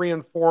 in 3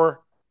 and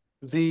 4,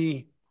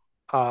 the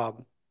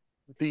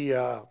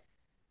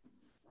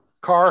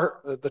car,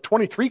 the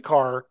 23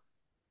 car,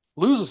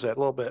 loses it a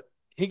little bit.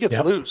 He gets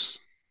loose.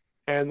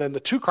 And then the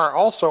 2 car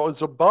also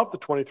is above the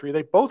 23.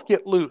 They both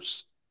get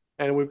loose.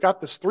 And we've got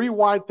this 3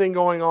 wide thing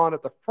going on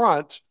at the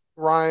front,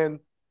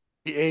 Ryan,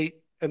 the 8,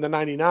 and the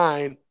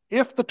 99.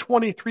 If the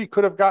 23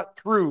 could have got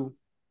through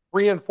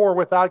 3 and 4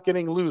 without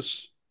getting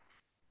loose,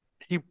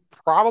 he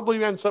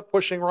probably ends up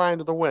pushing Ryan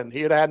to the win.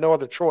 He had no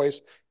other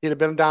choice. He'd have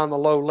been down the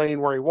low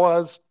lane where he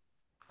was.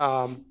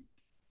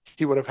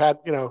 He would have had,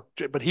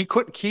 but he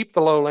couldn't keep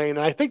the low lane.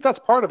 And I think that's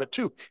part of it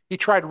too. He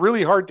tried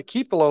really hard to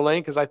keep the low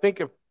lane because I think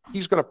if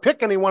he's going to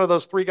pick any one of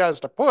those 3 guys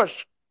to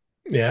push,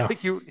 I think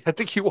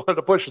he wanted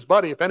to push his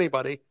buddy, if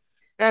anybody,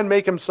 and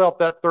make himself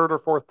that 3rd or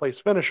 4th place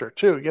finisher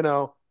too.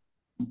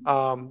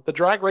 The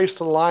drag race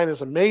to the line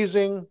is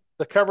amazing.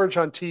 The coverage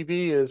on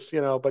TV is,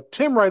 but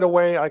Tim right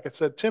away, like I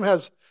said, Tim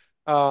has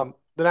the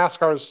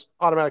NASCAR's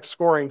automatic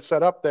scoring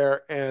set up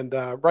there, and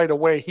right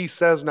away he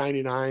says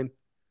 99.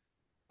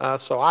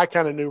 So I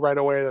kind of knew right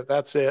away that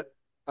that's it.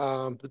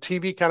 The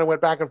TV kind of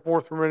went back and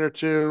forth for a minute or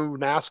two.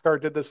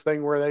 NASCAR did this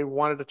thing where they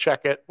wanted to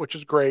check it, which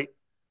is great.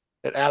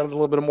 It added a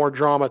little bit of more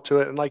drama to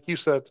it. And like you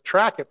said, at the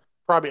track, it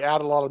probably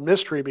added a lot of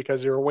mystery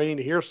because you were waiting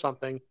to hear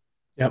something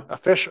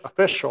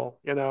official,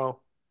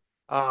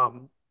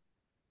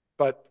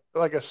 but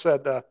like I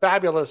said,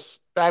 fabulous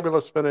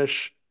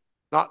finish.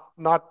 Not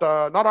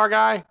our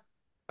guy,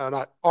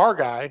 not our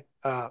guy.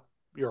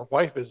 Your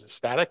wife is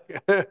ecstatic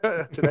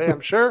today,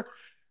 I'm sure.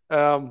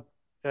 And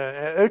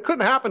it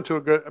couldn't happen to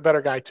a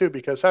better guy too,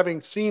 because having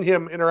seen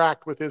him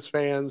interact with his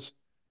fans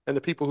and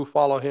the people who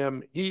follow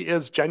him, he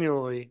is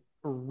genuinely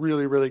a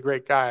really, really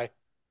great guy.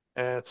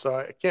 And so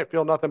I can't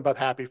feel nothing but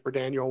happy for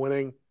Daniel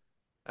winning.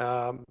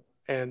 Let's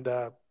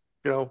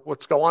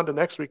go on to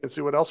next week and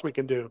see what else we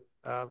can do.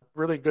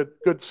 Really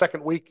good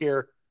second week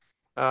here.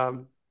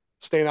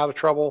 Staying out of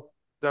trouble.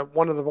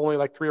 One of the only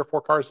like 3 or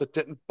 4 cars that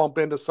didn't bump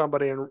into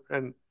somebody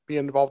and be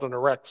involved in a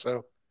wreck.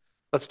 So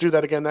let's do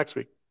that again next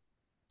week.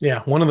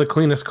 Yeah, one of the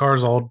cleanest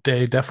cars all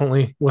day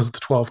definitely was the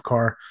 12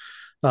 car.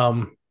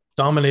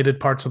 Dominated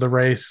parts of the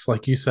race.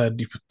 Like you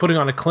said, putting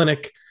on a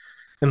clinic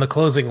in the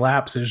closing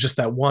laps. It was just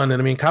that one. And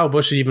I mean, Kyle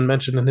Busch even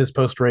mentioned in his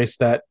post race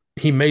that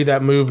he made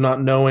that move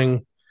not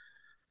knowing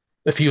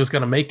if he was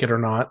going to make it or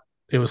not.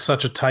 It was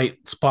such a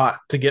tight spot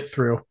to get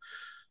through.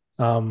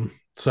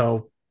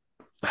 So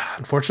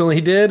unfortunately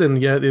he did.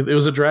 And yeah, it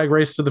was a drag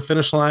race to the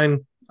finish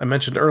line. I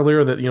mentioned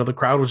earlier that, the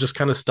crowd was just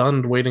kind of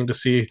stunned waiting to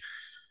see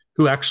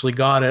who actually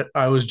got it.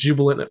 I was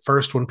jubilant at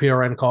first when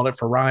PRN called it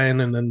for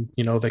Ryan. And then,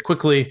 they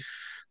quickly,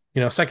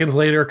 seconds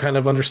later kind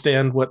of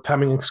understand what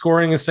timing and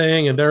scoring is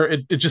saying. And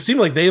it just seemed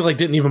like they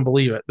didn't even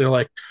believe it. They're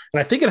like, and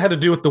I think it had to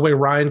do with the way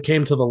Ryan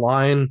came to the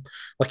line.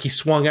 Like he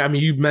swung. I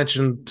mean, you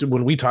mentioned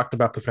when we talked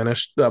about the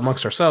finish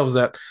amongst ourselves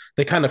that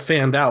they kind of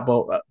fanned out,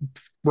 but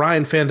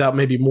Ryan fanned out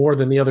maybe more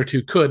than the other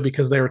 2 could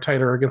because they were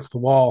tighter against the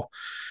wall.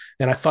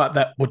 And I thought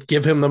that would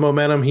give him the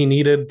momentum he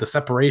needed, the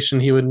separation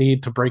he would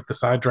need to break the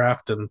side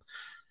draft. And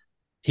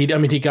he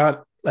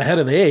got ahead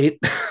of the 8.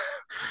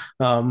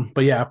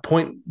 But yeah,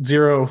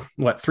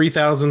 3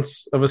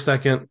 thousandths of a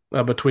second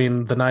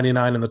between the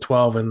 99 and the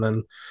 12, and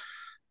then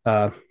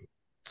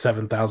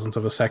 7 thousandths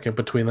of a second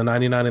between the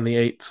 99 and the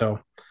 8. So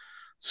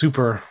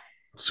super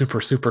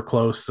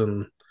close.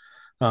 And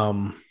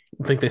I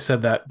think they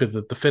said that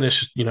the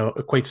finish,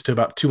 equates to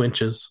about 2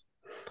 inches.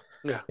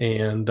 Yeah.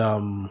 And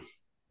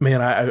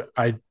man,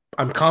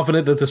 I'm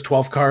confident that this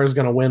 12 car is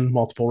going to win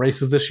multiple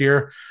races this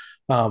year.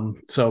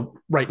 So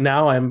right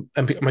now I'm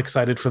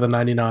excited for the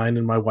 99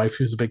 and my wife,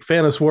 who's a big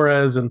fan of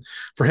Suarez, and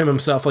for him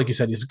himself, like you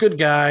said, he's a good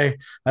guy.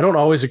 I don't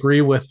always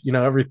agree with,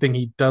 everything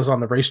he does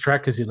on the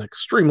racetrack because he's an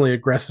extremely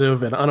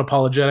aggressive and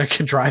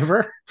unapologetic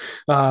driver,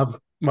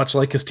 much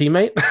like his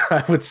teammate,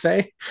 I would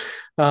say.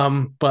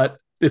 But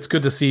it's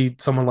good to see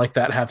someone like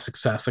that have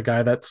success. A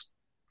guy that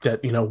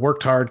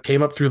worked hard,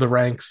 came up through the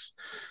ranks,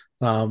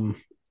 won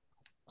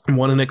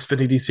an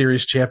Xfinity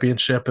Series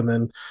championship, and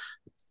then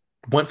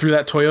went through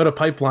that Toyota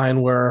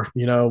pipeline where,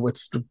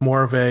 it's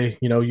more of a,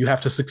 you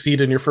have to succeed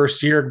in your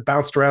first year,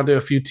 bounced around to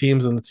a few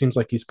teams, and it seems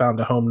like he's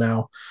found a home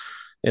now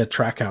at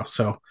Trackhouse.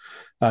 So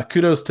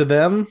kudos to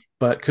them,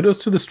 but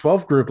kudos to this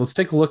 12 group. Let's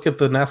take a look at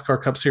the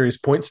NASCAR Cup Series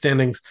point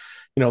standings.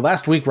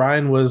 Last week,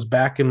 Ryan was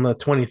back in the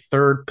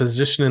 23rd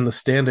position in the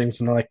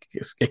standings, and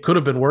it could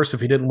have been worse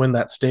if he didn't win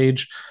that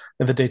stage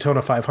at the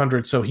Daytona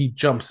 500. So he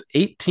jumps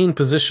 18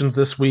 positions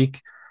this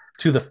week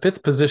to the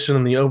 5th position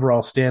in the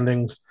overall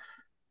standings.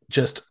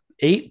 Just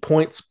 8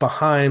 points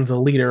behind the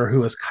leader,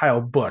 who is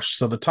Kyle Busch.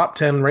 So the top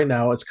 10 right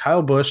now is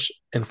Kyle Busch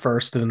in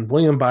first, then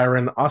William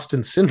Byron,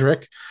 Austin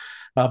Cindric,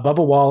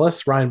 Bubba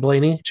Wallace, Ryan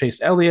Blaney, Chase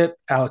Elliott,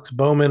 Alex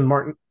Bowman,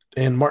 Martin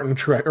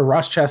Truex, or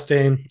Ross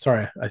Chastain.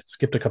 Sorry, I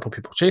skipped a couple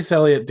people. Chase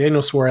Elliott,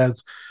 Daniel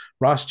Suarez,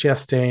 Ross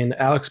Chastain,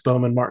 Alex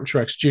Bowman, Martin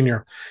Truex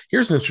Jr.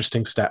 Here's an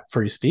interesting stat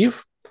for you,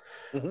 Steve.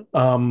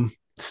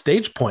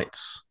 Stage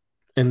points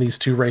in these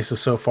two races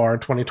so far in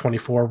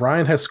 2024.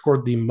 Ryan has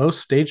scored the most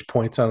stage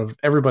points out of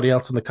everybody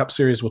else in the Cup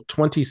Series with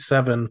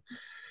 27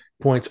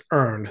 points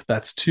earned.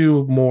 That's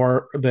 2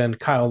 more than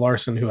Kyle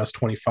Larson, who has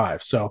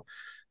 25. So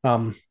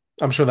I'm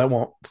sure that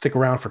won't stick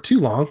around for too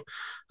long,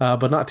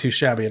 but not too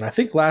shabby. And I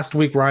think last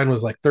week Ryan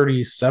was like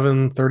 30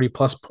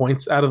 plus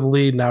points out of the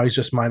lead. Now he's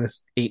just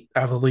 -8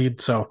 out of the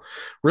lead. So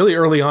really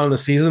early on in the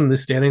season, the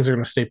standings are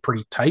going to stay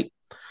pretty tight.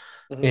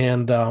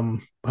 And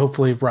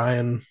hopefully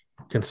Ryan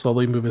can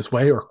slowly move his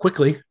way, or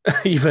quickly,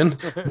 even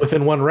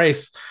within one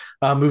race,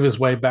 move his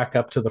way back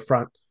up to the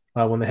front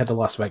when they head to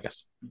Las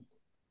Vegas.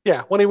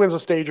 Yeah, when he wins a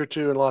stage or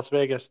two in Las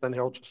Vegas, then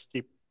he'll just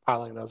keep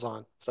piling those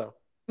on. So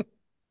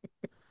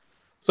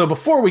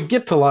before we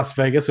get to Las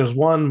Vegas, there's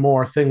one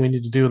more thing we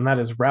need to do, and that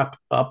is wrap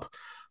up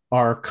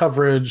our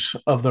coverage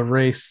of the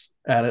race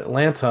at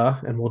Atlanta,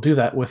 and we'll do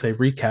that with a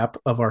recap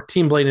of our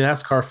Team Blaney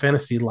NASCAR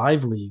Fantasy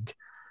Live League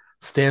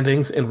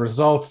standings and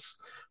results.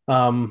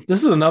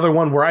 This is another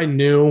one where I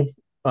knew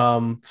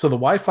so the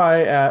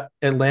Wi-Fi at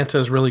Atlanta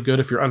is really good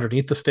if you're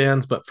underneath the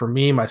stands, but for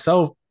me, my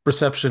cell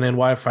reception and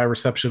Wi-Fi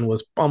reception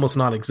was almost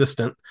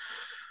non-existent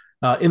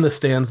in the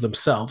stands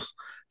themselves.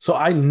 So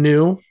I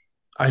knew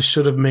I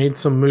should have made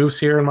some moves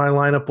here in my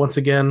lineup once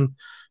again,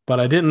 but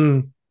I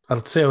didn't.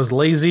 I'd say I was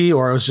lazy,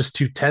 or I was just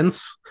too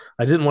tense.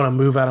 I didn't want to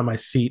move out of my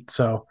seat,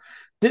 so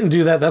didn't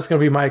do that. That's going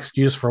to be my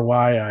excuse for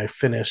why I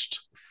finished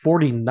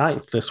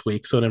 49th this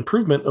week. So an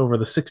improvement over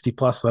the 60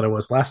 plus that I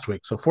was last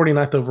week. So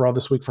 49th overall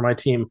this week for my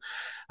team.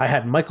 I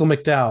had Michael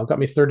McDowell, got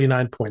me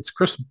 39 points.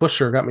 Chris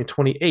Buescher got me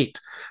 28.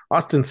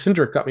 Austin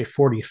Cindric got me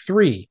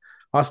 43.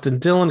 Austin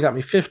Dillon got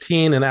me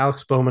 15. And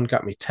Alex Bowman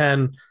got me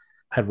 10.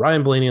 I had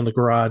Ryan Blaney in the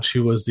garage,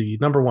 who was the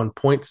number 1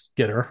 points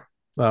getter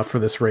for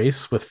this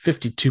race with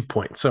 52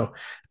 points. So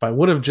if I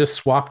would have just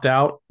swapped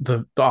out,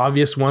 the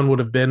obvious one would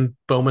have been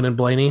Bowman and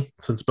Blaney,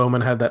 since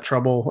Bowman had that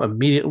trouble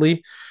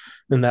immediately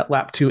in that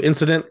lap 2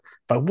 incident.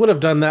 If I would have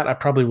done that, I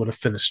probably would have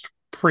finished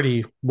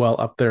pretty well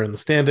up there in the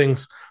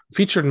standings.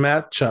 Featured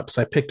matchups,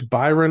 I picked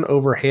Byron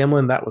over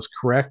Hamlin. That was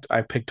correct.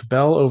 I picked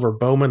Bell over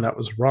Bowman. That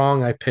was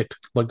wrong. I picked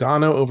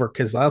Logano over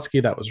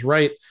Keselowski. That was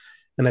right.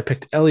 And I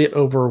picked Elliott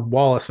over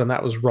Wallace, and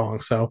that was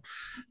wrong. So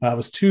I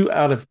was 2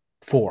 out of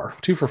 4,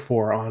 2 for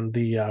 4 on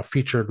the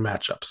featured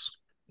matchups.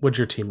 What'd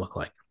your team look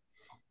like?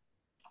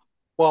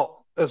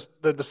 Well, as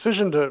the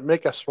decision to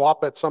make a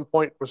swap at some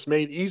point was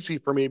made easy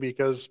for me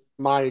because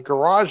my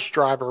garage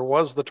driver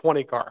was the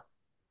 20 car.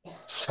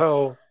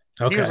 So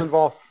he was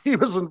involved. He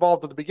was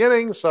involved at the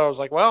beginning. So I was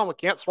like, well, we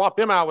can't swap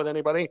him out with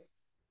anybody.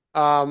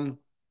 I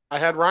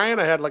had Ryan,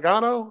 I had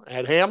Logano, I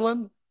had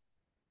Hamlin,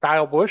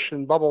 Kyle Busch,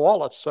 and Bubba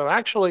Wallace. So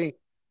actually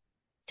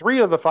 3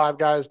 of the 5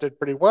 guys did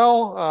pretty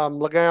well.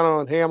 Logano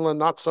and Hamlin,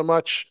 not so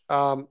much.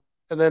 And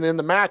then in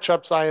the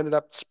matchups, I ended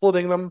up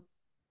splitting them.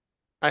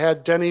 I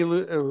had Denny,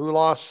 who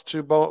lost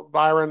to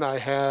Byron. I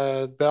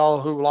had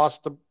Bell, who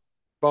lost to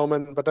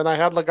Bowman. But then I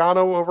had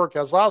Logano over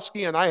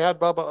Keselowski, and I had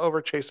Bubba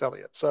over Chase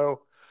Elliott.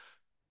 So,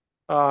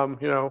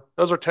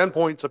 those are 10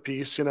 points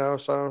apiece,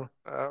 so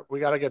we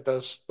got to get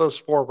those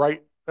 4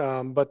 right.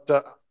 But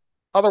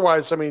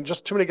otherwise, I mean,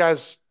 just too many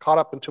guys caught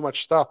up in too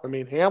much stuff. I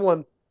mean,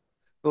 Hamlin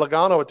and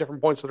Logano at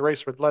different points of the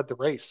race led the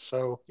race.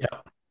 So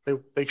yeah,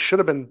 they should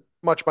have been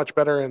much, much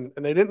better. And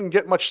they didn't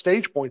get much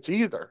stage points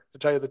either, to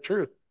tell you the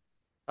truth.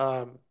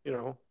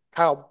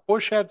 Kyle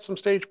Busch had some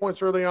stage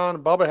points early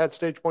on. Bubba had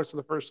stage points in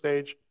the first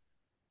stage.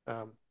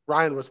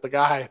 Ryan was the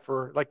guy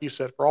for, like you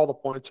said, for all the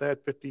points. I had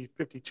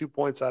 52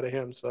 points out of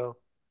him. So,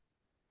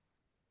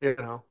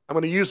 I'm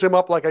going to use him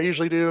up like I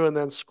usually do, and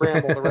then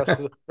scramble the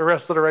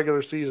rest of the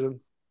regular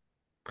season.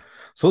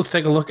 So let's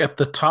take a look at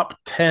the top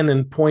 10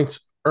 in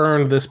points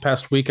earned this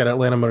past week at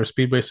Atlanta Motor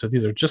Speedway. So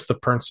these are just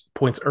the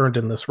points earned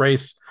in this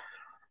race.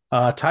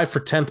 Tie for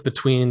 10th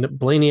between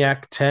Blaney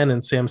 10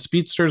 and Sam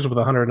Speedsters with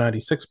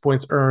 196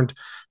 points earned.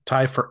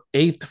 Tie for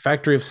 8th,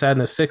 Factory of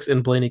Sadness 6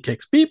 and Blaney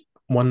Kicks Beep,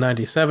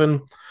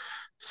 197.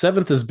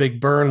 7th is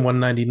Big Burn,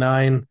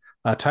 199.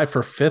 Tied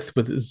for 5th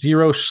with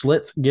 0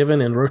 Schlitz given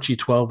and Rochi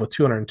 12 with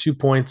 202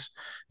 points.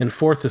 And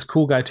 4th is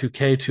Cool Guy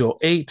 2K,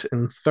 208.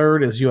 And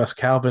 3rd is US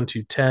Calvin,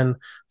 210.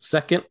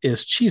 2nd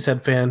is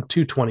Cheesehead Fan,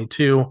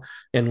 222.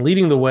 And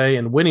leading the way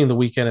and winning the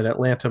weekend at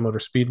Atlanta Motor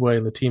Speedway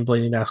in the Team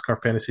Blaney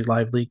NASCAR Fantasy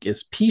Live League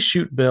is P.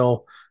 Shoot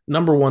Bill,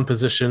 number 1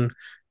 position,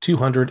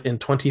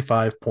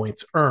 225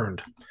 points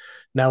earned.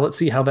 Now let's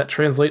see how that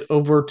translates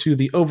over to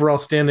the overall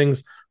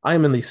standings. I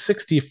am in the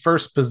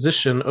 61st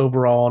position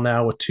overall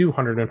now with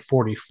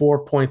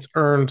 244 points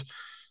earned.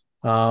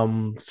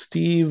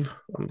 Steve,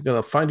 I'm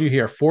going to find you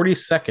here.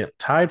 42nd,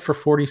 tied for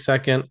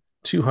 42nd,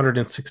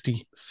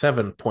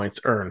 267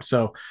 points earned.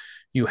 So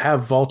you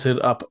have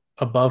vaulted up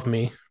above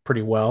me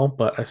pretty well,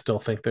 but I still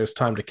think there's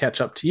time to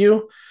catch up to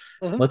you.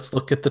 Mhm. Let's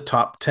look at the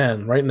top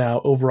 10 right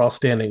now. Overall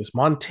standings: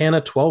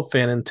 Montana 12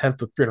 fan in 10th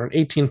with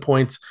 318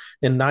 points.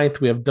 In ninth,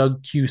 we have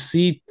Doug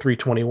QC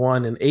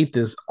 321. In eighth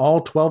is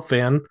All 12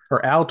 fan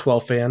or Al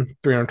 12 fan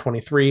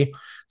 323.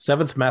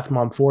 Seventh, Math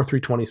Mom 4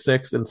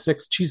 326. And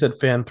sixth,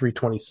 Cheesehead fan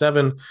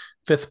 327.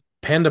 Fifth,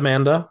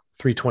 Pandamanda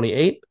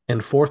 328.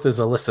 And fourth is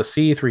Alyssa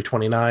C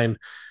 329.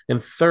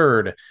 And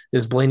third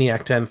is Blaney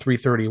 10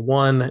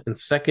 331. And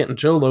second,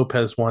 Joe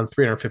Lopez 1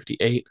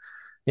 358.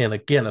 And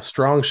again, a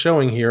strong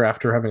showing here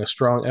after having a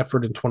strong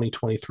effort in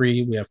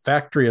 2023. We have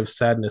Factory of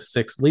Sadness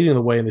 6 leading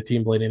the way in the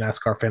Team Blaney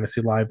NASCAR Fantasy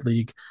Live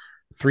League,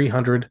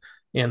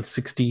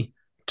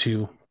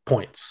 362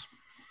 points.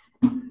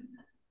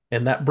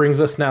 And that brings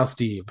us now,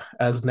 Steve,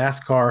 as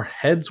NASCAR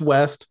heads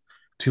west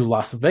to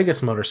Las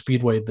Vegas Motor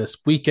Speedway this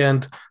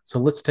weekend. So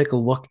let's take a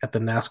look at the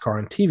NASCAR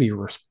on TV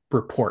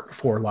report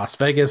for Las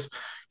Vegas.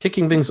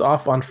 Kicking things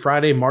off on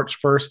Friday,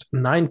 March 1st,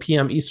 9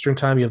 p.m. Eastern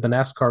Time, you have the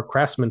NASCAR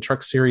Craftsman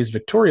Truck Series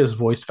Victoria's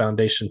Voice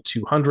Foundation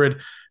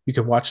 200. You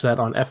can watch that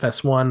on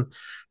FS1.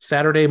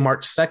 Saturday,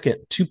 March 2nd,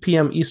 2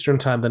 p.m. Eastern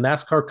Time, the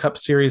NASCAR Cup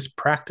Series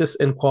practice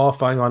and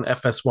qualifying on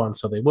FS1.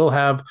 So they will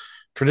have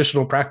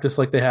traditional practice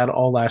like they had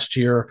all last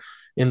year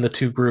in the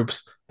two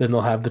groups. Then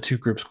they'll have the two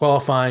groups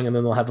qualifying, and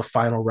then they'll have a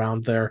final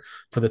round there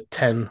for the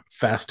 10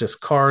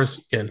 fastest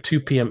cars. Again, 2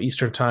 p.m.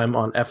 Eastern Time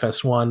on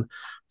FS1.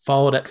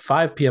 Followed at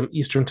 5 p.m.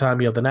 Eastern Time,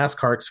 you have the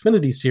NASCAR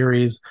Xfinity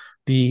Series,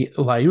 the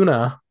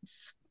Laguna.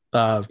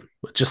 It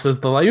just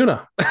says the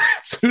Laguna.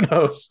 Who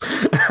knows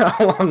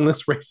how long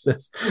this race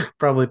is?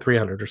 Probably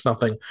 300 or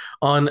something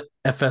on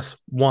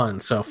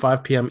FS1. So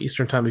 5 p.m.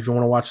 Eastern Time if you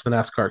want to watch the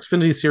NASCAR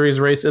Xfinity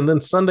Series race. And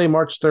then Sunday,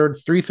 March 3rd,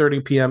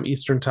 3:30 p.m.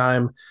 Eastern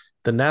Time,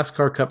 the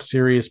NASCAR Cup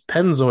Series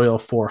Pennzoil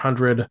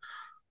 400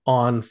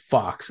 on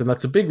Fox. And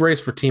that's a big race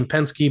for Team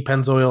Penske.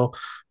 Pennzoil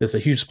is a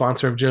huge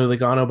sponsor of Joey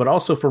Logano, but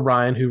also for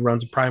Ryan, who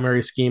runs a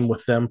primary scheme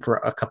with them for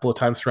a couple of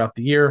times throughout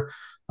the year.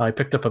 I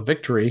picked up a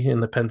victory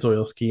in the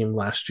Pennzoil scheme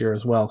last year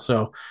as well.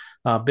 So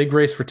big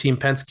race for Team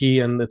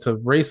Penske, and it's a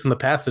race in the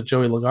past that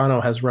Joey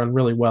Logano has run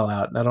really well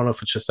out. And I don't know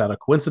if it's just out of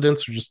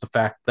coincidence or just the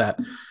fact that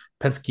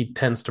Penske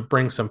tends to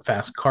bring some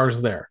fast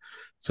cars there.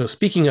 So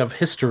speaking of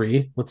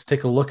history, let's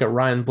take a look at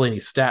Ryan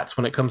Blaney's stats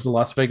when it comes to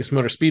Las Vegas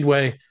Motor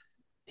Speedway.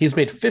 He's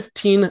made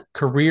 15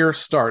 career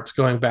starts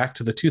going back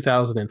to the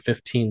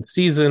 2015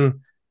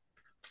 season,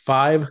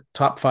 5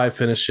 top 5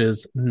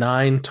 finishes,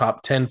 9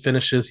 top 10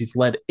 finishes. He's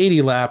led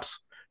 80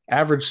 laps,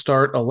 average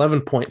start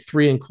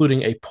 11.3,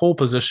 including a pole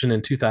position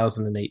in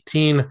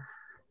 2018,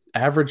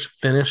 average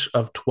finish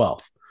of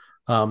 12th.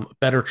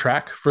 Better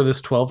track for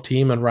this 12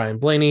 team and Ryan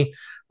Blaney.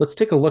 Let's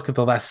take a look at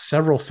the last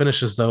several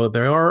finishes, though. They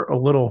are a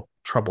little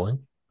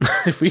troubling.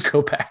 If we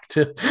go back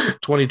to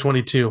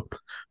 2022,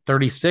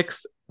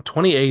 36th,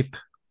 28th,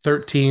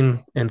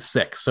 13, and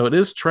 6. So it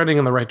is trending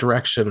in the right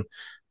direction,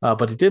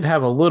 but he did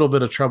have a little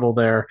bit of trouble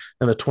there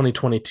in the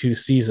 2022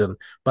 season.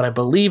 But I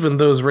believe in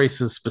those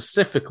races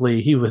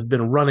specifically, he had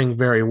been running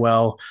very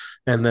well.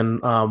 And then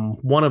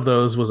one of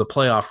those was a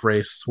playoff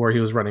race where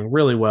he was running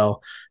really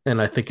well. And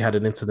I think had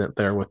an incident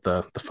there with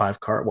the 5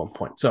 car at one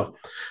point. So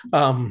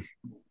I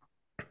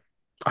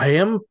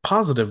am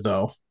positive,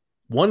 though.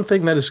 One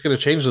thing that is going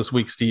to change this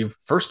week, Steve,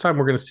 first time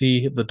we're going to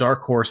see the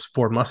dark horse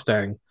Ford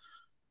Mustang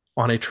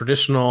on a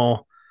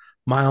traditional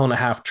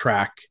 1.5-mile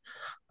track.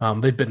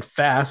 They've been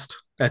fast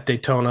at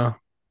Daytona,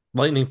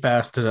 lightning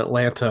fast at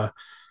Atlanta.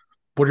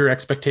 What are your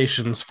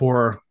expectations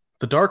for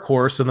the dark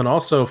horse and then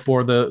also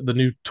for the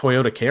new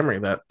Toyota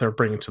Camry that they're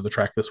bringing to the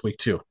track this week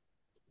too?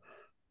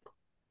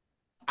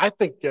 I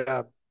think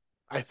that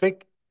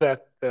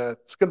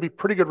it's going to be a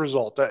pretty good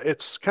result.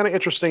 It's kind of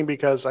interesting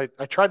because I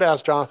tried to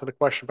ask Jonathan a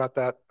question about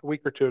that a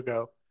week or two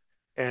ago,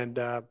 and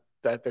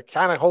that they're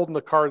kind of holding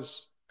the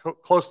cards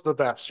close to the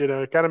vest. You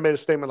know, it kind of made a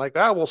statement like,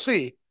 "Ah, we'll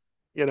see,"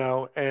 you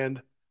know.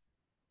 And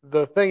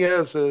the thing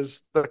is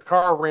the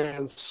car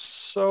ran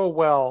so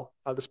well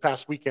this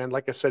past weekend.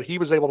 Like I said, he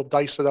was able to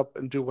dice it up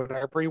and do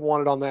whatever he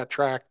wanted on that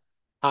track,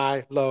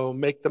 high, low,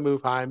 make the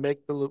move high,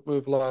 make the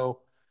move low.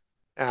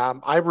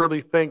 I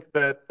really think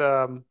that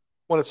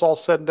when it's all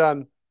said and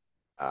done,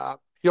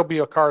 he'll be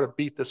a car to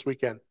beat this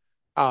weekend.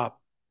 Don't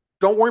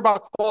worry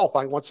about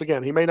qualifying. Once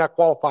again, he may not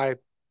qualify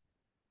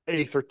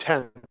 8th or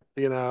 10th,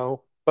 you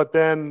know, but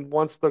then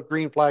once the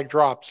green flag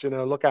drops, you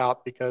know, look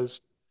out,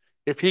 because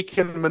if he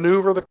can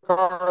maneuver the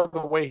car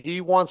the way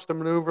he wants to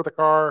maneuver the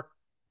car,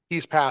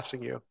 he's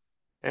passing you.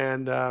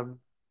 And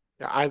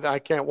I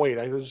can't wait.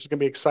 This is going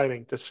to be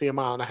exciting to see a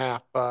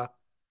 1.5 miles.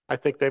 I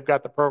think they've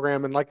got the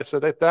program. And like I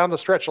said, they down the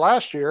stretch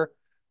last year,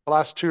 the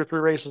last 2 or 3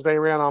 races they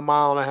ran on 1.5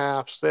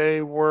 miles,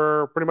 they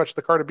were pretty much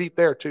the car to beat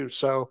there too.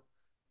 So,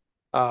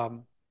 yeah,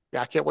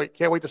 I can't wait.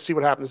 Can't wait to see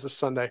what happens this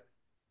Sunday.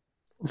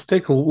 Let's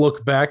take a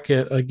look back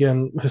at,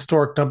 again,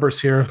 historic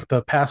numbers here,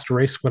 the past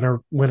race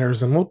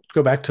winners, and we'll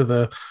go back to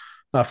the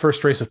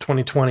first race of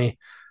 2020,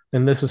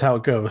 and this is how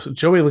it goes.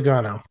 Joey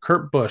Logano,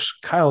 Kurt Busch,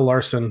 Kyle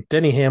Larson,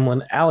 Denny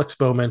Hamlin, Alex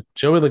Bowman,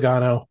 Joey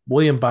Logano,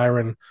 William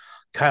Byron,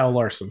 Kyle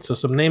Larson. So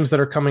some names that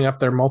are coming up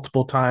there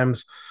multiple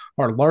times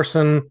are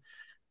Larson,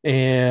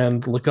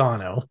 and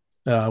Logano,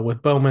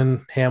 with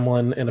Bowman,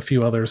 Hamlin, and a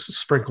few others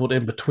sprinkled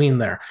in between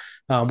there.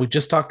 We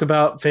just talked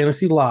about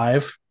Fantasy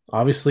Live.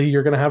 Obviously,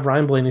 you're going to have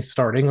Ryan Blaney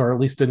starting, or at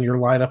least in your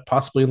lineup,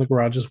 possibly in the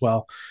garage as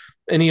well.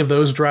 Any of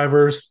those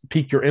drivers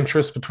pique your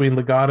interest between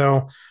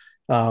Logano?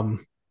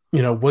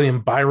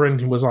 William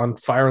Byron was on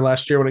fire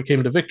last year when it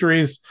came to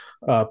victories,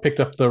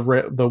 picked up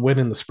the win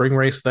in the spring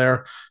race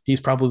there.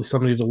 He's probably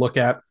somebody to look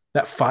at.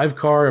 That 5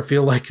 car, I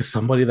feel like, is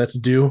somebody that's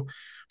due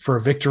for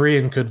a victory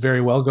and could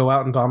very well go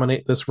out and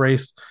dominate this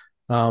race.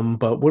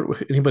 But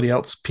would anybody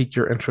else pique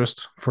your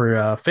interest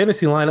for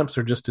fantasy lineups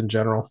or just in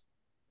general?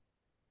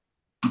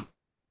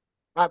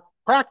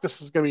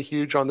 Practice is going to be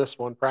huge on this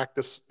one.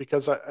 Practice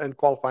because and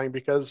qualifying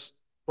because,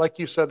 like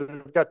you said,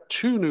 we've got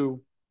 2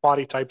 new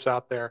body types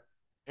out there,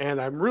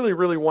 and I'm really,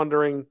 really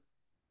wondering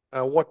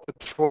what the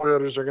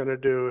Toyotas are going to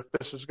do. If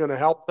this is going to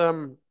help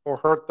them or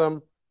hurt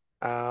them.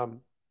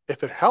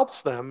 If it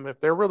helps them, if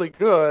they're really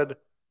good,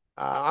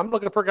 I'm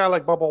looking for a guy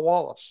like Bubba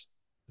Wallace,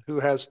 who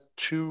has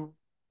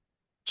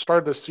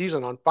started the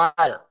season on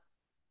fire.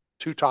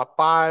 2 top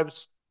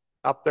 5s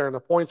up there in the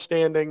point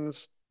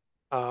standings.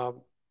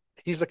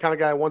 He's the kind of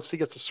guy, once he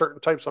gets to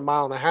certain types of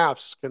mile and a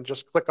halves, can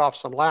just click off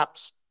some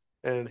laps,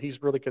 and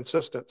he's really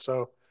consistent.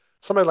 So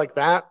somebody like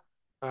that,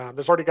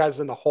 there's already guys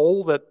in the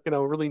hole that,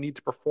 really need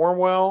to perform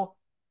well.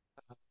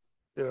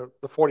 The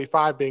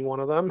 45 being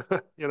one of them,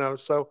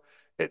 so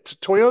it's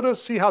Toyota,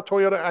 see how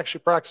Toyota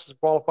actually practices and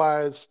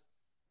qualifies.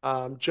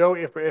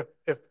 Joey, if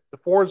the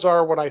Fords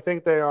are what I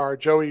think they are,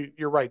 Joey,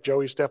 you're right.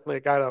 Joey's definitely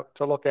a guy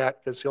to look at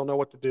because he'll know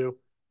what to do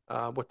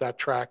with that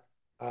track.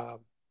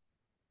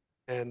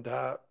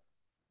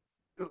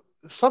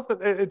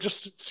 It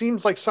just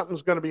seems like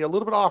something's going to be a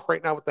little bit off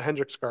right now with the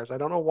Hendricks cars. I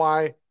don't know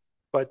why,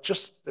 but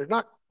just they're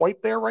not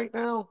quite there right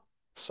now.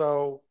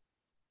 So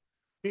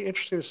be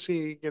interesting to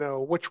see,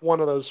 which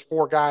one of those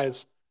 4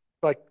 guys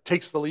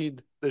takes the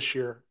lead this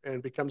year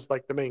and becomes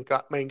like the main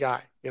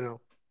guy. So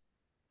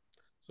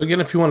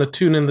again, if you want to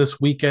tune in this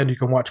weekend, you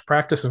can watch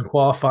practice and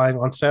qualifying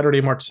on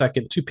Saturday, March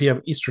 2nd, 2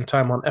 p.m. Eastern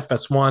Time on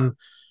FS1.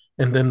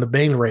 And then the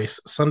main race,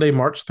 Sunday,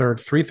 March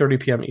 3rd, 3:30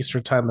 p.m.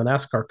 Eastern Time, the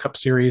NASCAR Cup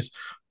Series,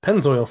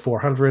 Pennzoil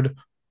 400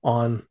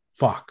 on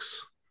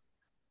Fox.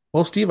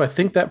 Well, Steve, I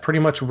think that pretty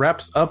much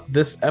wraps up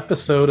this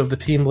episode of the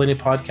Team Blaney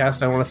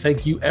podcast. I want to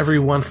thank you,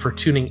 everyone, for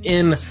tuning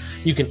in.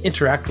 You can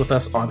interact with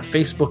us on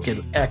Facebook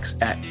and X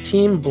at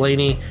Team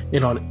Blaney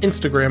and on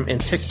Instagram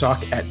and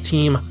TikTok at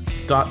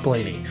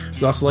Team.Blaney.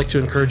 We'd also like to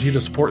encourage you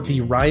to support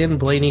the Ryan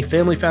Blaney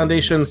Family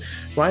Foundation.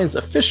 Ryan's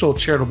official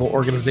charitable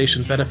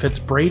organization benefits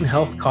brain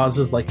health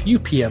causes like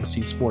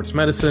UPMC Sports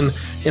Medicine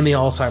and the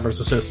Alzheimer's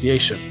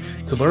Association.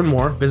 To learn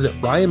more, visit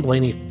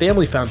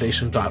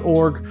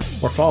RyanBlaneyFamilyFoundation.org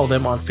or follow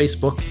them on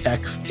Facebook,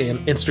 X, and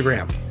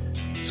Instagram.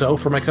 So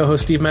for my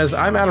co-host Steve Mez,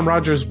 I'm Adam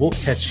Rogers. We'll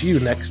catch you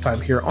next time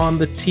here on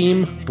the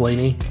Team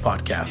Blaney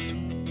podcast.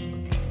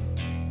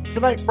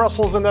 Good night,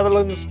 Brussels and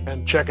Netherlands,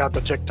 and check out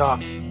the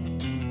TikTok.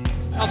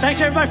 Well,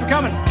 thanks everybody for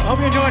coming. I hope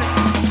you enjoyed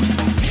it.